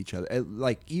being with each other,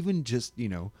 like even just, you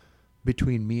know,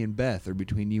 between me and Beth or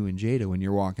between you and Jada when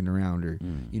you're walking around, or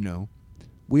you know,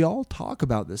 we all talk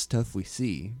about the stuff we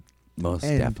see. Most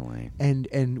definitely.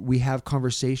 And we have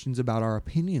conversations about our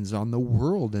opinions on the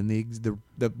world and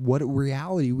the what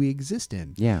reality we exist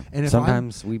in. Yeah. And if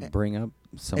sometimes we bring up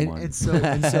someone. And so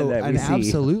that we see.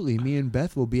 absolutely, me and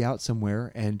Beth will be out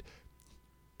somewhere, and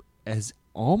as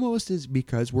almost as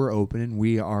because we're open and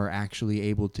we are actually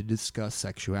able to discuss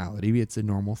sexuality, it's a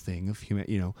normal thing of human.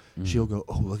 You know, she'll go,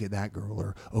 "Oh, look at that girl,"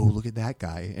 or "Oh, look at that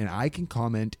guy," and I can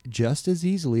comment just as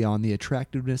easily on the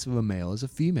attractiveness of a male as a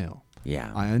female.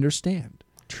 Yeah. I understand.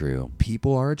 True.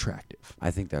 People are attractive. I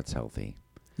think that's healthy.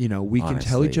 You know, we can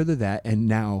tell each other that, and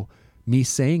now me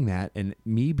saying that and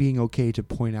me being okay to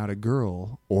point out a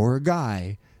girl or a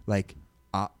guy, like,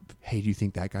 hey, do you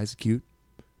think that guy's cute?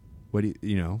 What do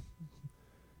you know?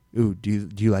 Ooh, do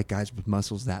you like guys with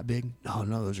muscles that big? No,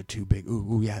 those are too big.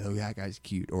 Ooh, yeah, that guy's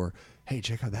cute. Or, hey,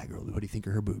 check out that girl. What do you think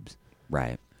of her boobs?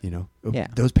 Right. You know, Yeah.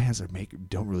 Those pants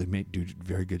don't really do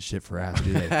very good shit for ass,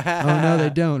 do they? Oh no,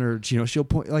 they don't. Or, you know, she'll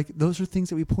point, like, those are things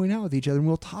that we point out with each other, and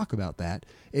we'll talk about that.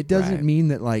 It doesn't mean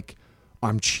that, like,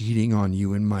 I'm cheating on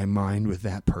you in my mind with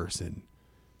that person.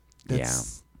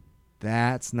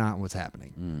 That's not what's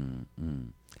happening.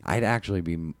 I'd actually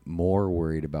be more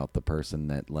worried about the person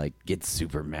that like gets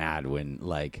super mad when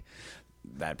like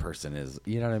that person is,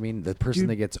 you know what I mean? The person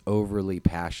that gets overly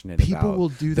passionate about will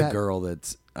do the that. girl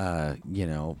that's, you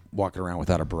know, walking around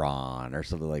without a bra on or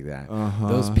something like that.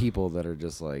 Those people that are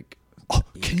just like, oh,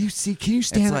 can you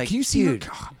stand up? Like, Can you see dude,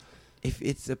 her? if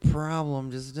it's a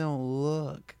problem, just don't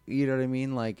look. You know what I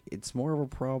mean? Like, it's more of a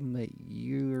problem that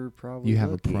you're probably You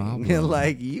have looking. a problem.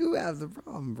 Like, you have the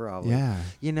problem, probably. Yeah.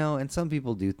 You know, and some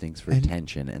people do things for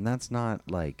attention, and that's not,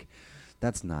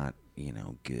 you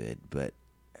know, good. But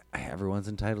everyone's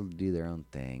entitled to do their own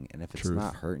thing. And if it's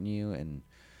not hurting you and,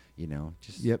 you know,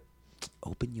 just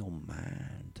open your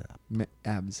mind up.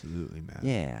 Absolutely, man.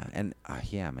 Yeah. And,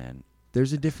 yeah, man.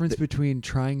 There's a difference between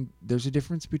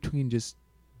just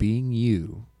being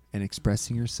you and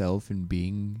expressing yourself and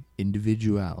being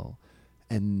individual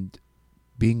and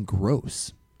being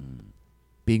gross,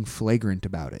 being flagrant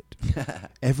about it.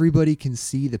 Everybody can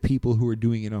see the people who are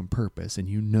doing it on purpose, and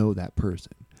you know that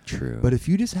person. True. But if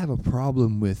you just have a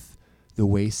problem with the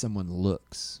way someone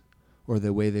looks or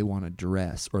the way they want to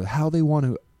dress or how they want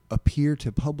to appear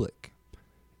to public,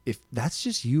 if that's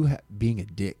just you being a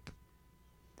dick,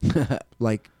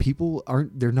 like, people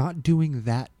they're not doing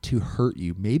that to hurt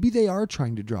you. Maybe they are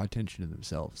trying to draw attention to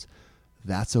themselves.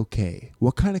 That's okay.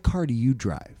 What kind of car do you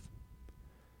drive?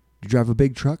 Do you drive a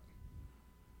big truck?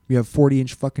 You have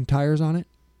 40-inch fucking tires on it?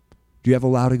 Do you have a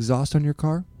loud exhaust on your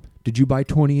car? Did you buy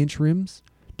 20-inch rims?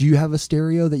 Do you have a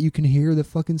stereo that you can hear the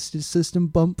fucking system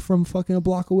bump from fucking a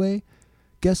block away?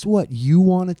 Guess what? You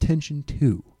want attention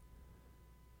too.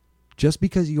 Just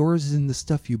because yours is in the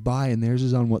stuff you buy and theirs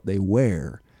is on what they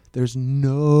wear, there's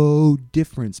no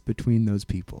difference between those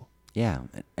people. Yeah,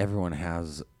 everyone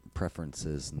has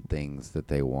preferences and things that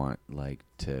they want, like,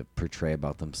 to portray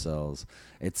about themselves.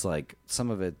 It's like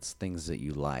some of it's things that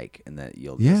you like, and that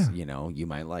you'll just, you know, you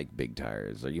might like big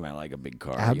tires, or you might like a big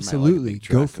car. Absolutely, you might like a big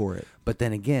truck. go for it. But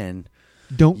then again,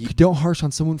 don't harsh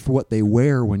on someone for what they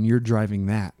wear when you're driving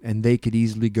that, and they could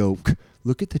easily go,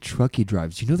 look at the truck he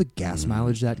drives. You know the gas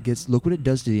mileage that gets? Look what it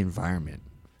does to the environment.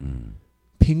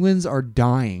 Penguins are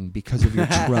dying because of your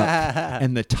truck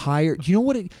and the tire. Do you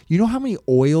know you know how many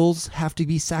oils have to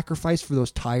be sacrificed for those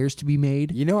tires to be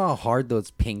made? You know how hard those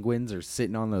penguins are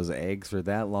sitting on those eggs for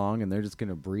that long, and they're just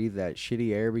gonna breathe that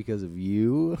shitty air because of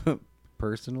you,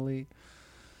 personally.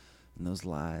 And those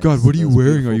lives. God, what are you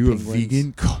wearing? Are you penguins. a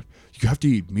vegan? God, you have to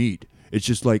eat meat. It's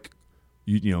just like,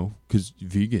 you know, because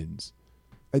vegans.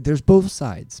 There's both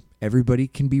sides. Everybody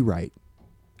can be right,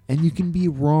 and you can be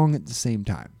wrong at the same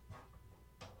time.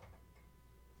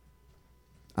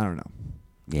 I don't know.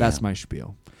 Yeah. That's my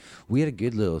spiel. We had a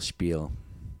good little spiel.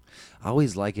 I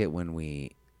always like it when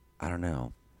we, I don't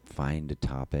know, find a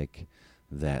topic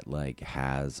that like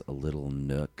has a little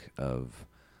nook of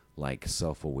like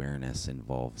self-awareness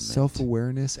involvement.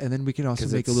 Self-awareness, and then we can also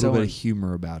make a little bit of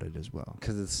humor about it as well.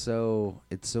 Because it's so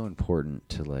important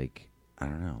to, like, I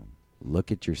don't know, look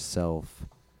at yourself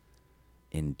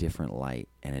in different light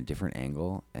and a different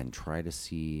angle and try to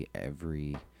see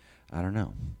every, I don't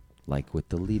know, like with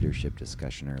the leadership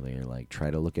discussion earlier, like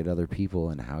try to look at other people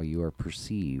and how you are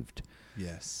perceived.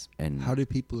 Yes. And how do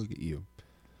people look at you?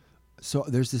 So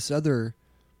there's this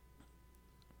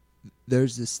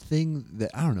thing that,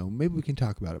 I don't know, maybe we can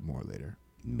talk about it more later.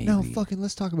 Maybe. No,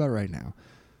 let's talk about it right now.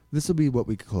 This will be what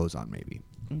we could close on, maybe.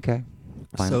 Okay.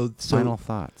 Final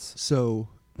thoughts. So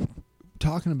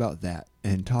talking about that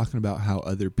and talking about how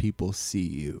other people see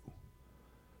you.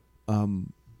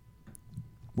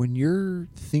 When you're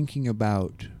thinking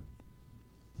about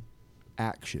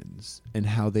actions and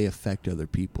how they affect other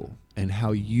people and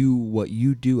how what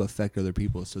you do affect other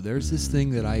people. So there's this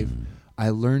thing that I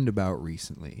learned about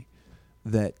recently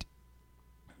that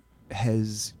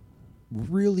has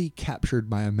really captured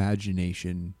my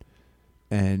imagination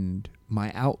and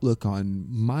my outlook on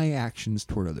my actions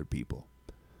toward other people.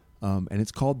 And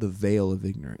it's called the veil of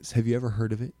ignorance. Have you ever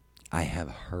heard of it? I have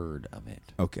heard of it.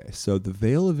 Okay, so the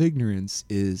veil of ignorance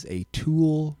is a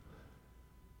tool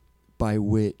by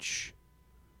which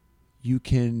you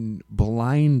can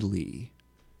blindly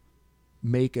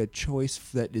make a choice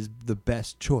that is the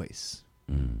best choice.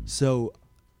 So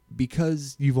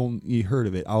because you've only heard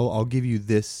of it, I'll give you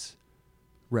this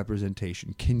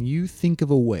representation. Can you think of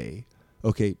a way?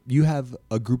 Okay, you have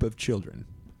a group of children,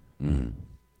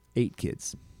 8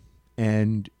 kids,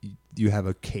 and you have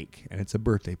a cake, and it's a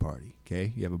birthday party.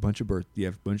 Okay, you have a bunch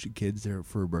of kids there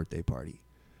for a birthday party.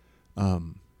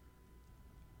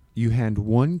 You hand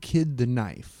one kid the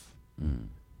knife,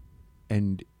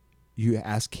 and you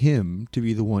ask him to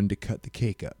be the one to cut the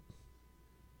cake up.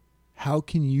 How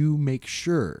can you make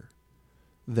sure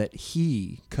that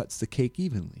he cuts the cake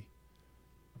evenly?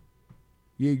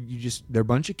 They're a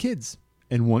bunch of kids,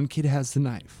 and one kid has the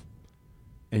knife.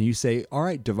 And you say, all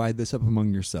right, divide this up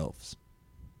among yourselves.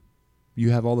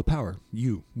 You have all the power.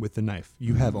 You, with the knife,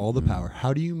 you have all the power.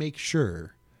 How do you make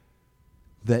sure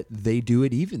that they do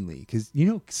it evenly? Because,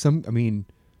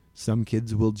 some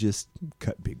kids will just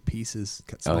cut big pieces,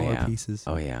 cut smaller pieces.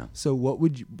 Oh, yeah. So what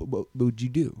would you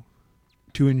do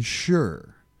to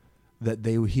ensure that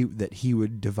he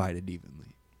would divide it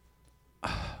evenly?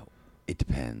 It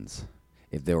depends.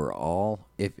 If they were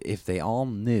if they all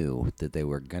knew that they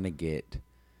were gonna get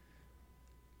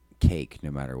cake no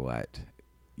matter what,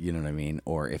 you know what I mean?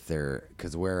 Or if they're,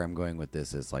 because where I'm going with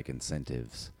this is like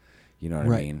incentives, you know what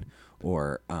I mean?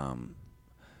 Or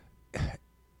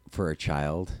for a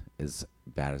child, as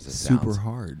bad as it sounds, super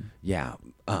hard. Yeah,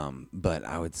 but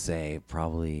I would say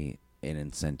probably an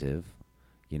incentive.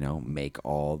 Make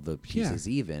all the pieces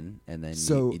even, and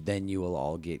then you will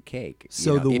all get cake.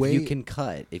 So if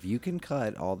you can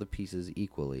cut all the pieces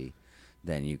equally,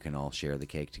 then you can all share the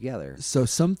cake together. So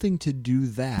something to do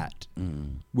that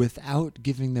without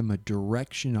giving them a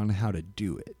direction on how to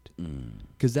do it.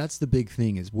 Because that's the big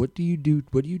thing is, what do you do?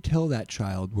 What do you tell that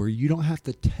child where you don't have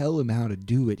to tell him how to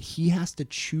do it? He has to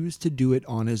choose to do it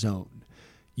on his own.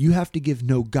 You have to give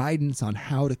no guidance on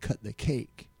how to cut the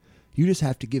cake. You just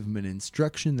have to give him an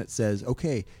instruction that says,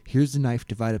 okay, here's the knife,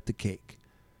 divide up the cake.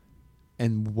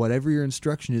 And whatever your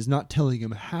instruction is not telling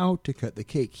him how to cut the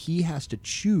cake. He has to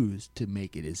choose to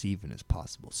make it as even as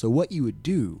possible. So what you would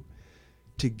do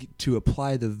to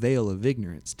apply the veil of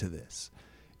ignorance to this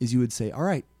is you would say, all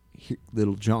right, here,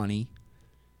 little Johnny,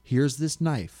 here's this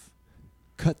knife.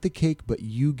 Cut the cake, but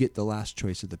you get the last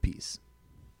choice of the piece.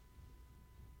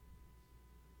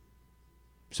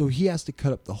 So he has to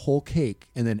cut up the whole cake,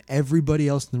 and then everybody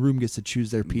else in the room gets to choose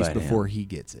their piece before he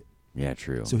gets it. Yeah,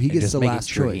 true. So he gets just the last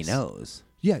sure choice. He knows.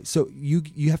 Yeah, so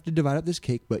you have to divide up this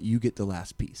cake, but you get the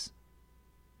last piece.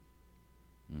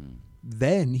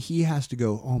 Then he has to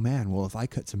go, oh man, well, if I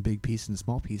cut some big pieces and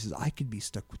small pieces, I could be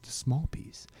stuck with the small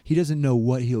piece. He doesn't know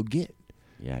what he'll get.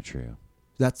 Yeah, true.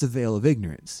 That's the veil of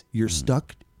ignorance. You're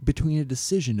stuck between a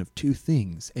decision of two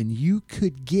things, and you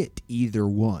could get either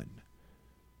one.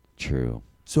 True.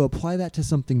 So apply that to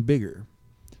something bigger.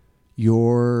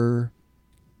 You're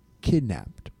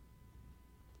kidnapped.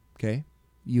 Okay?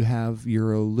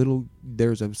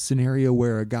 There's a scenario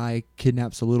where a guy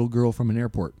kidnaps a little girl from an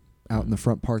airport out in the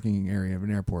front parking area of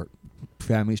an airport.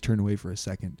 Family's turned away for a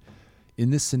second. In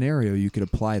this scenario, you could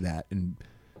apply that, and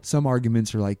some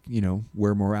arguments are like,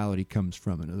 where morality comes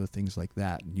from and other things like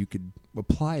that. And you could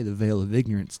apply the veil of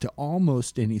ignorance to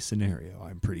almost any scenario,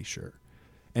 I'm pretty sure,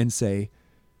 and say,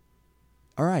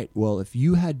 all right, well, if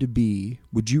you had to be,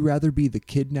 would you rather be the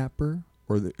kidnapper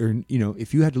or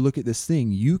if you had to look at this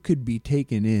thing, you could be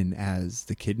taken in as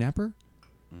the kidnapper,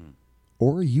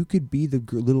 or you could be the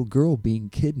little girl being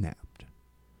kidnapped.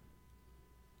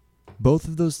 Both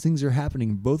of those things are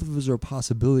happening. Both of those are a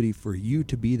possibility for you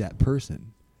to be that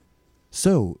person.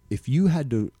 So if you had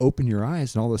to open your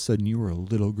eyes and all of a sudden you were a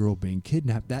little girl being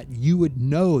kidnapped, that you would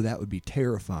know that would be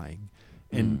terrifying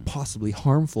and possibly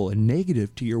harmful and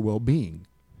negative to your well-being.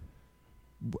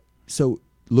 So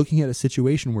looking at a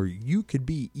situation where you could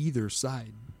be either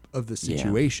side of the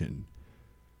situation,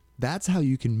 that's how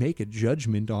you can make a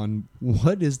judgment on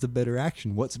what is the better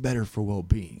action, what's better for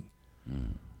well-being,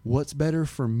 what's better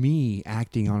for me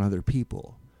acting on other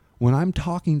people. When I'm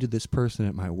talking to this person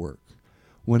at my work,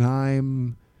 when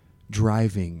I'm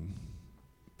driving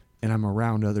and I'm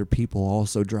around other people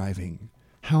also driving,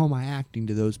 how am I acting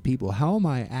to those people? How am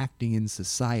I acting in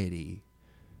society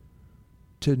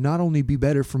to not only be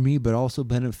better for me, but also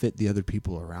benefit the other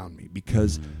people around me?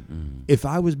 Because if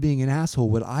I was being an asshole,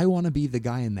 would I want to be the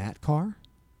guy in that car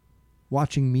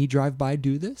watching me drive by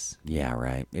do this? Yeah,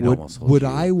 right. Would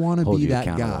I want to be that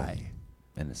guy?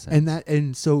 In a sense.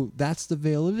 And so that's the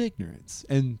veil of ignorance.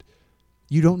 And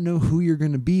you don't know who you're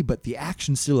going to be, but the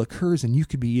action still occurs, and you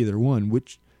could be either one.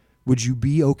 Which would you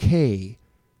be okay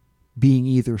being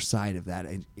either side of that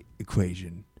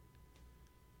equation?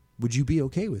 Would you be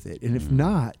okay with it? And if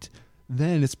not,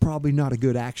 then it's probably not a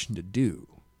good action to do.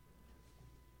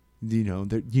 You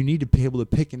need to be able to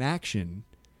pick an action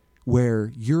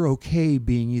where you're okay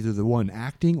being either the one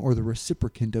acting or the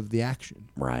reciprocant of the action.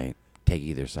 Right. Take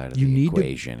either side of the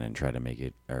equation and try to make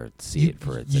it or see it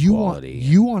for its equality.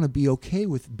 You want to be okay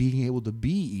with being able to be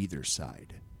either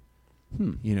side.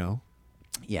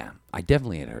 Yeah, I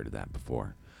definitely had heard of that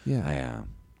before. Yeah.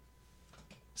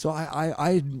 So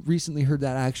I recently heard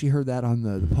that. I actually heard that on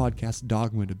the podcast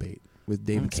Dogma Debate with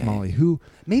David Smalley, who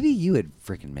maybe you had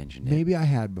freaking mentioned it. Maybe I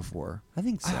had before. I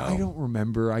think so. I don't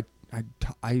remember.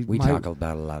 We talk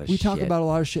about a lot of shit. We talk about a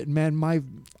lot of shit, and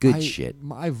man, shit.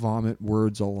 I vomit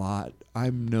words a lot.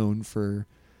 I'm known for.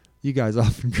 You guys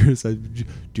often criticize,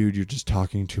 dude, you're just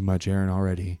talking too much, Aaron,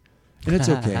 already, and it's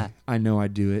okay. I know I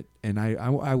do it, and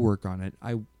I work on it.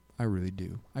 I really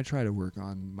do. I try to work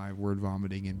on my word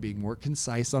vomiting and being more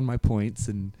concise on my points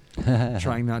and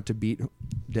trying not to beat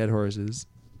dead horses.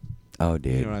 Oh,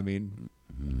 dude. You know what I mean?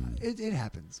 It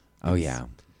happens. Oh, yeah.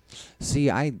 See,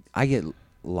 I get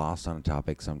lost on a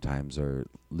topic sometimes or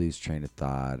lose train of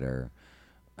thought or,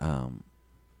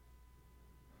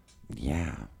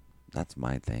 yeah, that's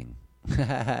my thing.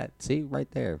 See,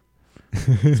 right there.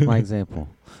 That's my example.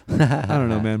 I don't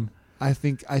know, man. I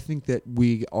think that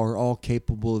we are all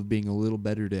capable of being a little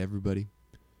better to everybody.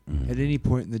 At any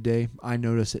point in the day, I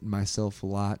notice it in myself a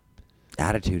lot.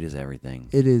 Attitude is everything.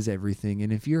 It is everything.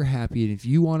 And if you're happy and if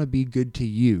you want to be good to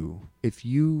you, if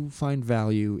you find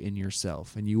value in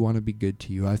yourself and you want to be good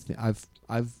to you, I've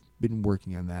been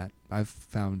working on that. I've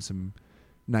found some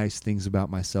nice things about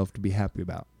myself to be happy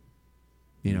about.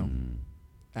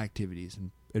 Activities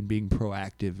and being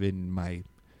proactive in my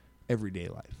everyday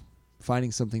life.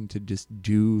 Finding something to just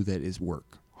do that is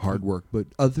work, hard work, but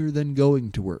other than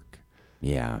going to work.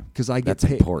 Yeah, because I get that's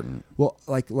paid. Important. Well,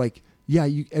 yeah,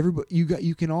 you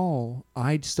can all.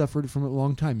 I suffered from it a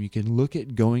long time. You can look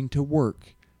at going to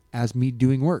work as me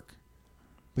doing work.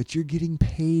 but you're getting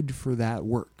paid for that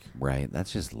work. Right.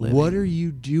 That's just living. What are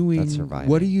you doing? That's surviving.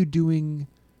 What are you doing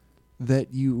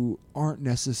that you aren't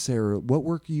necessarily? What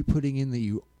work are you putting in that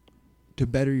you to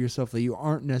better yourself that you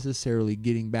aren't necessarily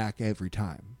getting back every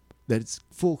time? That it's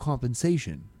full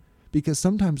compensation, because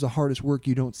sometimes the hardest work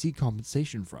you don't see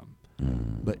compensation from,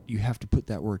 but you have to put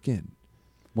that work in.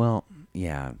 Well,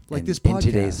 yeah. Like in, this podcast. In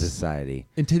today's society.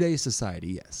 In today's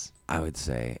society, yes. I would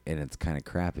say, and it's kind of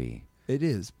crappy. It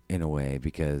is. In a way,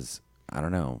 because, I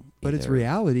don't know. But it's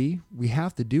reality. We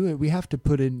have to do it. We have to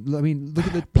put in, I mean, look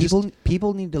at the...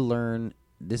 People need to learn,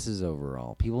 this is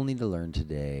overall, people need to learn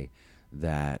today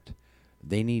that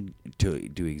they need to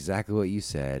do exactly what you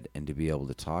said and to be able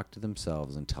to talk to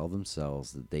themselves and tell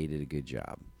themselves that they did a good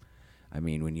job. I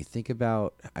mean, when you think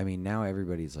about, now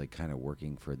everybody's like kind of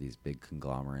working for these big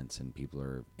conglomerates and people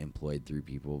are employed through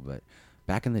people. But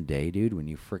back in the day, dude, when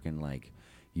you freaking like,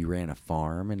 you ran a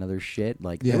farm and other shit,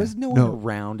 like there was no one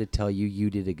around to tell you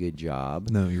did a good job.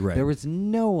 No, you're right. There was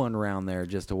no one around there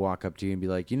just to walk up to you and be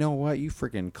like, you know what, you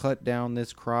freaking cut down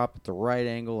this crop at the right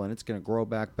angle and it's going to grow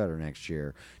back better next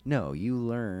year. No, you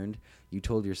learned. You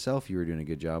told yourself you were doing a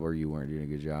good job or you weren't doing a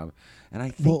good job. And I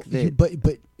think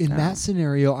but in that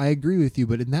scenario, I agree with you.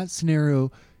 But in that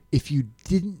scenario, if you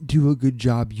didn't do a good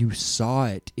job, you saw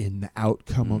it in the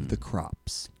outcome of the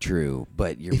crops. True,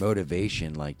 but your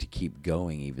motivation, like to keep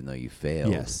going even though you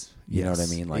failed. Yes. You know what I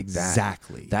mean? Like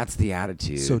exactly. That's the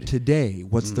attitude. So today,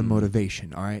 what's the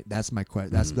motivation? All right, that's my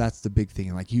question. That's the big thing.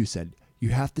 And like you said, you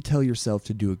have to tell yourself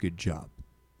to do a good job.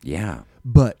 Yeah.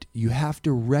 But you have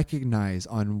to recognize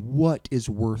on what is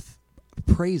worth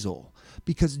appraisal.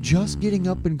 Because just getting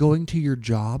up and going to your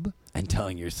job... And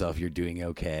telling yourself you're doing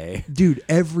okay. Dude,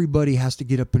 everybody has to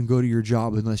get up and go to your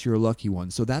job unless you're a lucky one.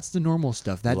 So that's the normal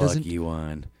stuff. That doesn't... Lucky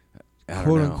one.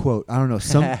 Quote unquote. I don't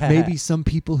know. Maybe some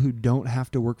people who don't have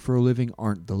to work for a living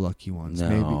aren't the lucky ones. No.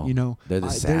 Maybe, you know. They're the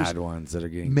sad ones that are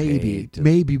getting paid.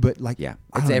 Maybe, but like... Yeah,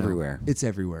 it's everywhere. It's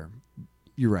everywhere.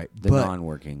 You're right.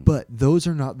 Non-working. But those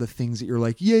are not the things that you're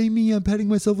like, yay me, I'm patting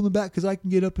myself on the back because I can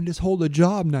get up and just hold a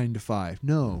job 9 to 5.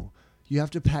 No. You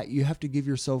have to give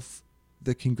yourself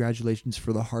the congratulations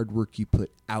for the hard work you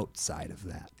put outside of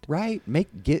that. Right.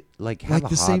 Have like a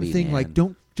the same hobby, thing. man. Like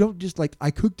don't just like,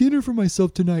 I cooked dinner for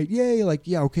myself tonight. Yay. Like,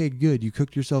 yeah, okay, good. You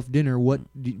cooked yourself dinner. What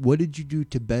did you do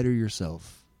to better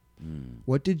yourself?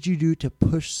 What did you do to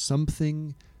push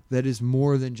something that is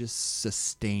more than just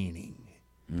sustaining?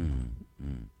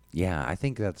 Yeah, I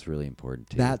think that's really important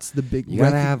too. That's the big... You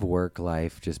gotta have work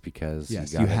life just because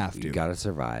you have to. You gotta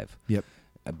survive. Yep.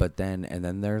 But then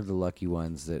they're the lucky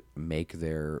ones that make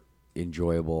their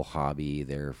enjoyable hobby,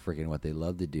 their freaking what they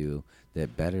love to do,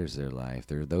 that betters their life.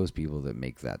 They're those people that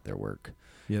make that their work.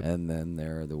 Yep. And then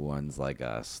there are the ones like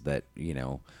us that, you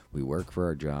know, we work for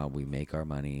our job, we make our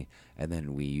money, and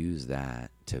then we use that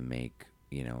to make,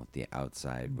 you know, the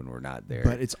outside when we're not there.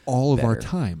 But it's all of our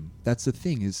time. That's the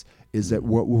thing is that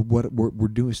what we're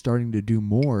doing, starting to do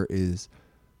more is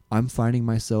I'm finding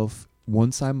myself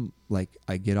once I'm like,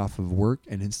 I get off of work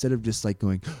and instead of just like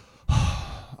going,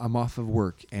 I'm off of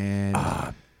work and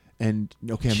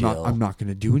okay, I'm not going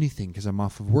to do anything because I'm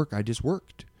off of work. I just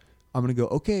worked. I'm going to go,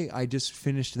 okay, I just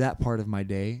finished that part of my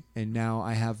day and now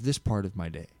I have this part of my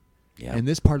day. Yeah. And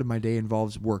this part of my day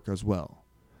involves work as well.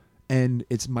 And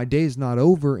it's my day is not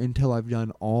over until I've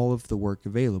done all of the work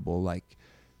available. Like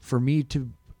for me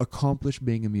to accomplish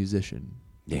being a musician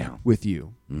with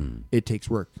you, it takes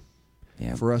work.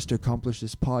 Yeah. For us to accomplish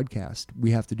this podcast, we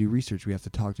have to do research. We have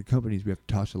to talk to companies. We have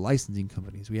to talk to licensing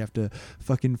companies. We have to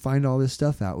fucking find all this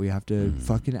stuff out. We have to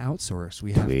fucking outsource.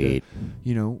 We have to,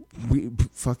 you know, we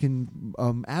fucking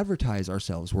advertise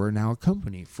ourselves. We're now a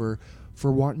company for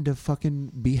wanting to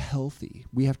fucking be healthy.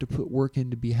 We have to put work in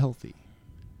to be healthy.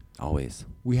 Always.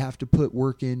 We have to put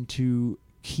work in to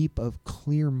keep a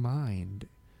clear mind.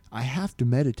 I have to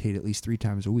meditate at least 3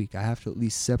 times a week. I have to at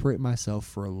least separate myself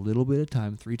for a little bit of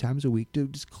time 3 times a week to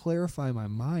just clarify my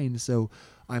mind so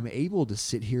I'm able to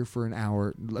sit here for an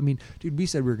hour. I mean, dude, we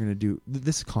said we were going to do...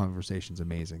 This conversation's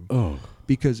amazing. Oh.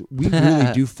 Because we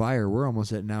really do fire. We're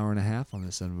almost at an hour and a half on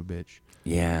this son of a bitch.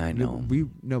 Yeah, I know.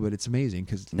 No, but it's amazing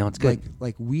because... No, it's good.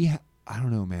 Like I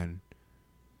don't know, man.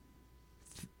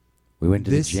 We went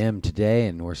to the gym today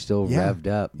and we're still revved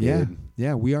up, dude.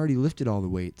 Yeah, we already lifted all the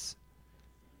weights.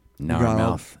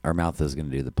 No, our mouth is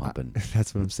going to do the pumping.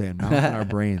 That's what I'm saying. Mouth and our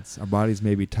brains. Our bodies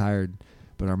may be tired,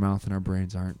 but our mouth and our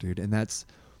brains aren't, dude. And that's,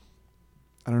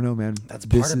 I don't know, man. That's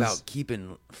part about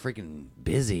keeping freaking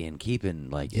busy and keeping,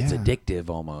 like, it's addictive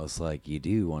almost. Like, you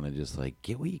do want to just, like,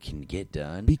 get what you can get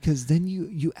done. Because then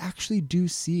you actually do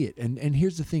see it. And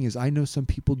here's the thing is I know some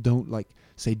people don't, like,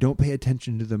 say, don't pay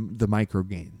attention to the micro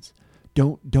gains.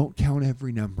 Don't count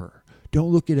every number.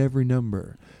 Don't look at every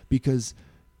number, because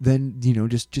then,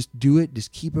 just do it.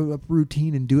 Just keep up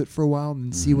routine and do it for a while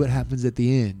and see what happens at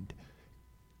the end.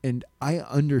 And I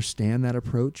understand that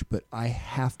approach, but I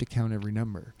have to count every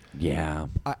number. Yeah.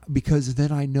 Because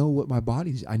then I know what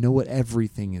I know what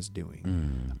everything is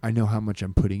doing. I know how much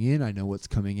I'm putting in. I know what's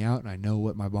coming out, and I know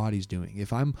what my body's doing.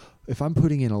 If I'm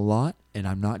putting in a lot and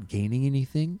I'm not gaining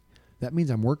anything, that means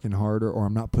I'm working harder or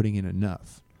I'm not putting in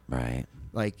enough. Right.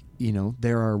 Like,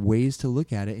 there are ways to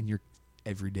look at it, and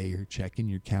every day you're checking,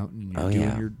 you're counting, you're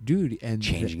doing your duty, and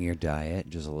changing your diet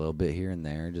just a little bit here and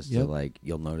there, just to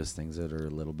you'll notice things that are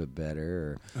a little bit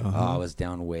better. Or I was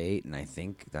down weight, and I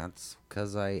think that's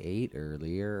because I ate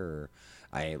earlier, or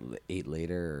I ate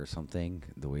later, or something.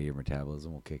 The way your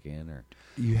metabolism will kick in, or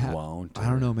won't. I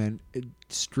don't know, man.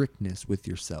 Strictness with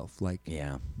yourself,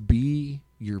 be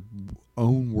your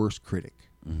own worst critic.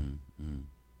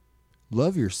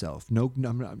 Love yourself. No,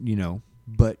 I'm not,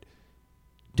 but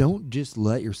don't just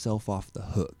let yourself off the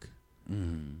hook.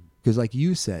 Because like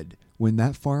you said, when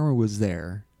that farmer was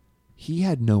there, he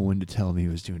had no one to tell him he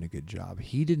was doing a good job.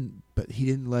 He didn't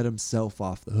let himself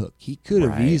off the hook. He could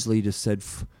have easily just said...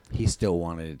 He still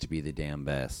wanted it to be the damn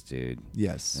best, dude.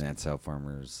 Yes. And that's how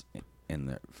farmers in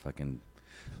the fucking...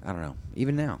 I don't know.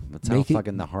 Even now, that's how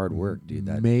fucking the hard work, dude.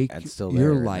 That's still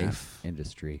there your life in that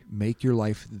industry. Make your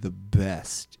life the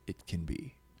best it can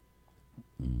be.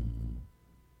 And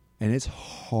it's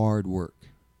hard work.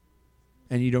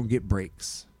 And you don't get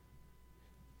breaks.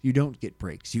 You don't get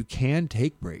breaks. You can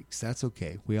take breaks. That's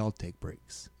okay. We all take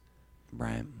breaks.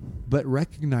 Right. But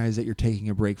recognize that you're taking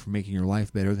a break from making your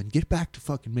life better. Then get back to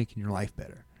fucking making your life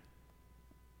better.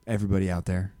 Everybody out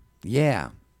there. Yeah.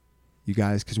 You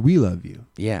guys, because we love you.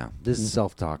 Yeah. This is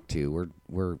self-talk too.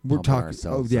 We're talking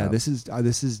ourselves up. This is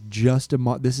just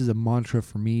this is a mantra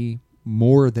for me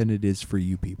more than it is for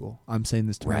you people. I'm saying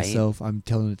this to myself. I'm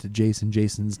telling it to Jason.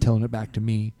 Jason's telling it back to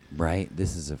me. Right.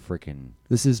 This is a freaking...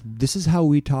 This is how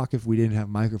we talk if we didn't have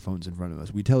microphones in front of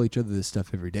us. We tell each other this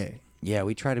stuff every day. Yeah,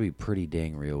 we try to be pretty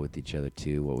dang real with each other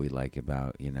too. What we like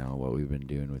about, what we've been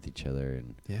doing with each other.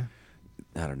 And yeah.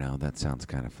 I don't know. That sounds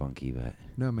kind of funky, but...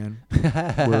 No, man.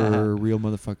 We're real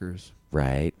motherfuckers.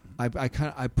 Right.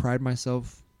 I pride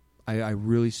myself. I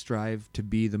really strive to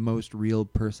be the most real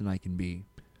person I can be.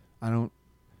 I'm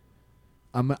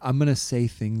gonna say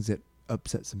things that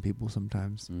upset some people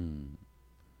sometimes.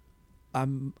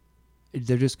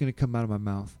 They're just gonna come out of my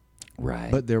mouth. Right.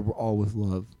 But they're all with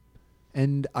love.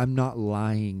 And I'm not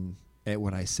lying at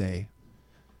what I say.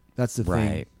 That's the thing.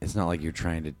 Right. It's not like you're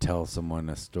trying to tell someone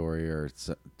a story or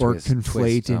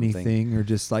conflate anything, or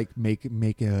just like make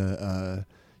a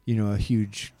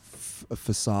huge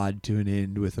facade to an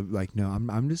end with I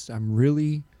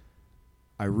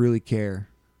really care.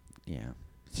 Yeah.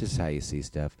 It's just how you see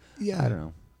stuff. Yeah.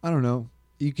 I don't know.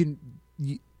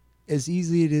 As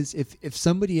easily it is if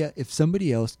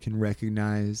somebody else can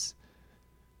recognize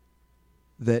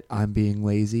that I'm being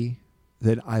lazy,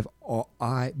 that I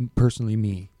personally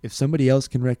me. If somebody else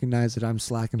can recognize that I'm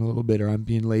slacking a little bit, or I'm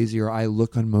being lazy, or I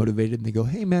look unmotivated, and they go,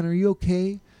 "Hey man, are you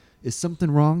okay? Is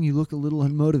something wrong? You look a little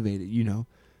unmotivated,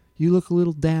 You look a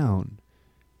little down."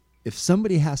 If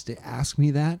somebody has to ask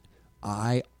me that,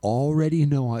 I already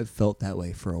know I've felt that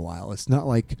way for a while. It's not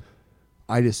like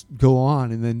I just go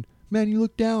on and then, "Man, you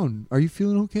look down. Are you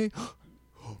feeling okay?"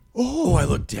 Oh, I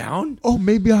look down? Oh,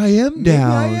 maybe I am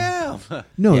down. Maybe I am.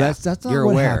 No, that's not You're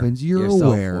what aware. happens. You're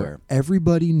aware. Self-aware.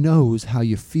 Everybody knows how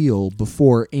you feel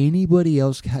before anybody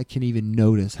else can even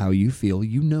notice how you feel.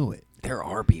 You know it. There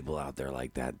are people out there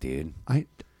like that, dude.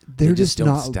 They're just don't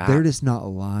not. stop. They're just not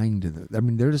lying to them. I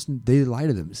mean, they lie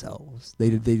to themselves. They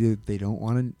don't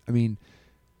want to. I mean,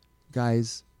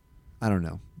 guys, I don't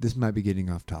know. This might be getting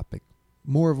off topic.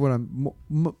 More of what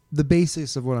the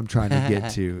basis of what I'm trying to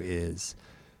get to is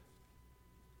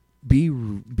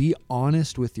be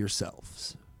honest with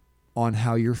yourselves on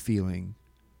how you're feeling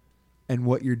and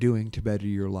what you're doing to better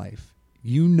your life.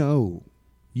 You know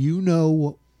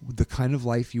the kind of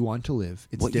life you want to live.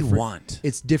 It's what different. You want.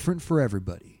 It's different for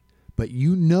everybody, but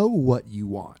you know what you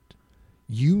want.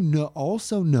 You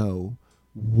also know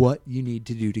what you need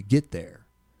to do to get there.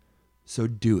 So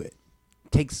do it.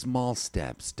 Take small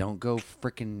steps. Don't go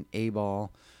freaking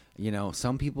A-ball.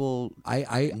 Some people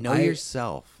know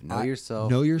yourself. Know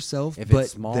yourself. If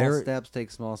it's small steps,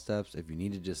 take small steps. If you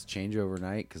need to just change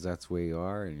overnight because that's where you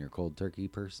are and you're a cold turkey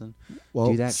person,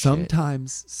 do that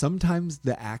sometimes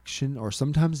the action or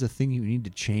sometimes the thing you need to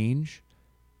change.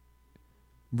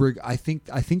 I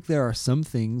think there are some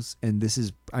things, and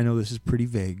I know this is pretty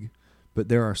vague, but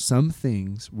there are some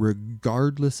things,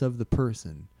 regardless of the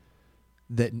person,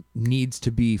 that needs to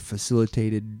be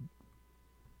facilitated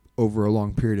over a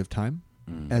long period of time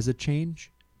as a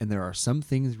change. And there are some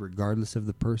things, regardless of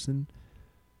the person,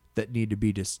 that need to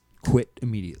be just quit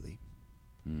immediately.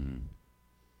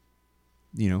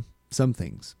 You know, some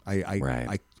things.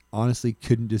 I honestly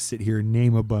couldn't just sit here and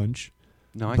name a bunch.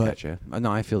 No, I got you.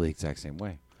 No, I feel the exact same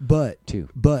way. But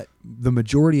the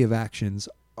majority of actions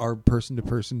are person to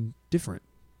person different.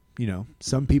 You know,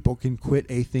 some people can quit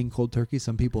a thing cold turkey.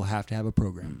 Some people have to have a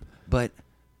program. But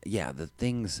yeah, the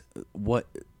things,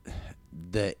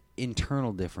 the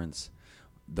internal difference,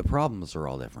 the problems are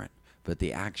all different. But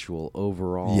the actual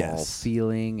overall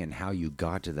feeling and how you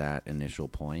got to that initial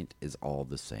point is all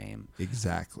the same.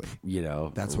 Exactly. You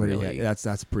know, that's really.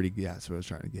 That's pretty. Yeah, that's what I was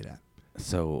trying to get at.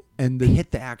 So hit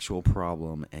the actual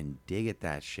problem and dig at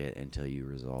that shit until you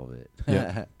resolve it.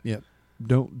 Yep.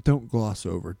 Don't gloss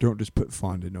over. Don't just put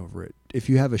fondant over it. If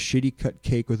you have a shitty cut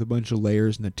cake with a bunch of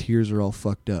layers and the tiers are all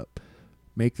fucked up,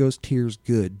 make those tiers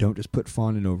good. Don't just put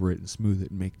fondant over it and smooth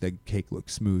it and make the cake look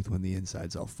smooth when the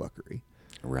inside's all fuckery.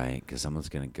 Right, because someone's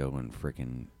gonna go and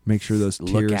freaking make sure those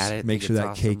tiers. Look at it, make sure that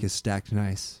awesome. Cake is stacked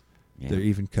nice. Yeah. They're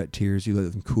even cut tiers. You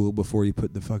let them cool before you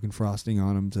put the fucking frosting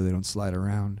on them so they don't slide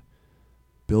around.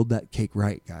 Build that cake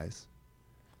right, guys.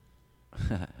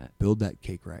 Build that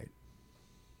cake right.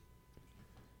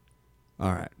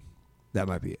 All right, that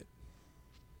might be it.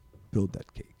 Build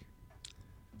that cake.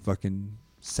 Fucking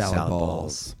salad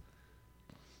balls.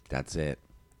 That's it.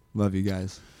 Love you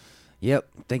guys. Yep.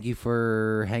 Thank you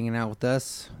for hanging out with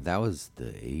us. That was the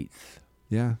 8th.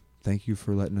 Yeah. Thank you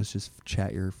for letting us just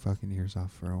chat your fucking ears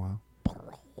off for a while.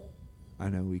 I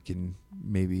know we can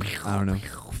maybe, I don't know.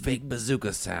 Fake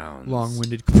bazooka sounds.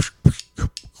 Long-winded.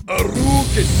 All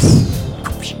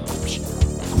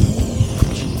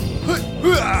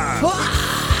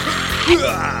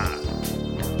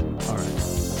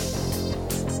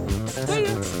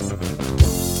right.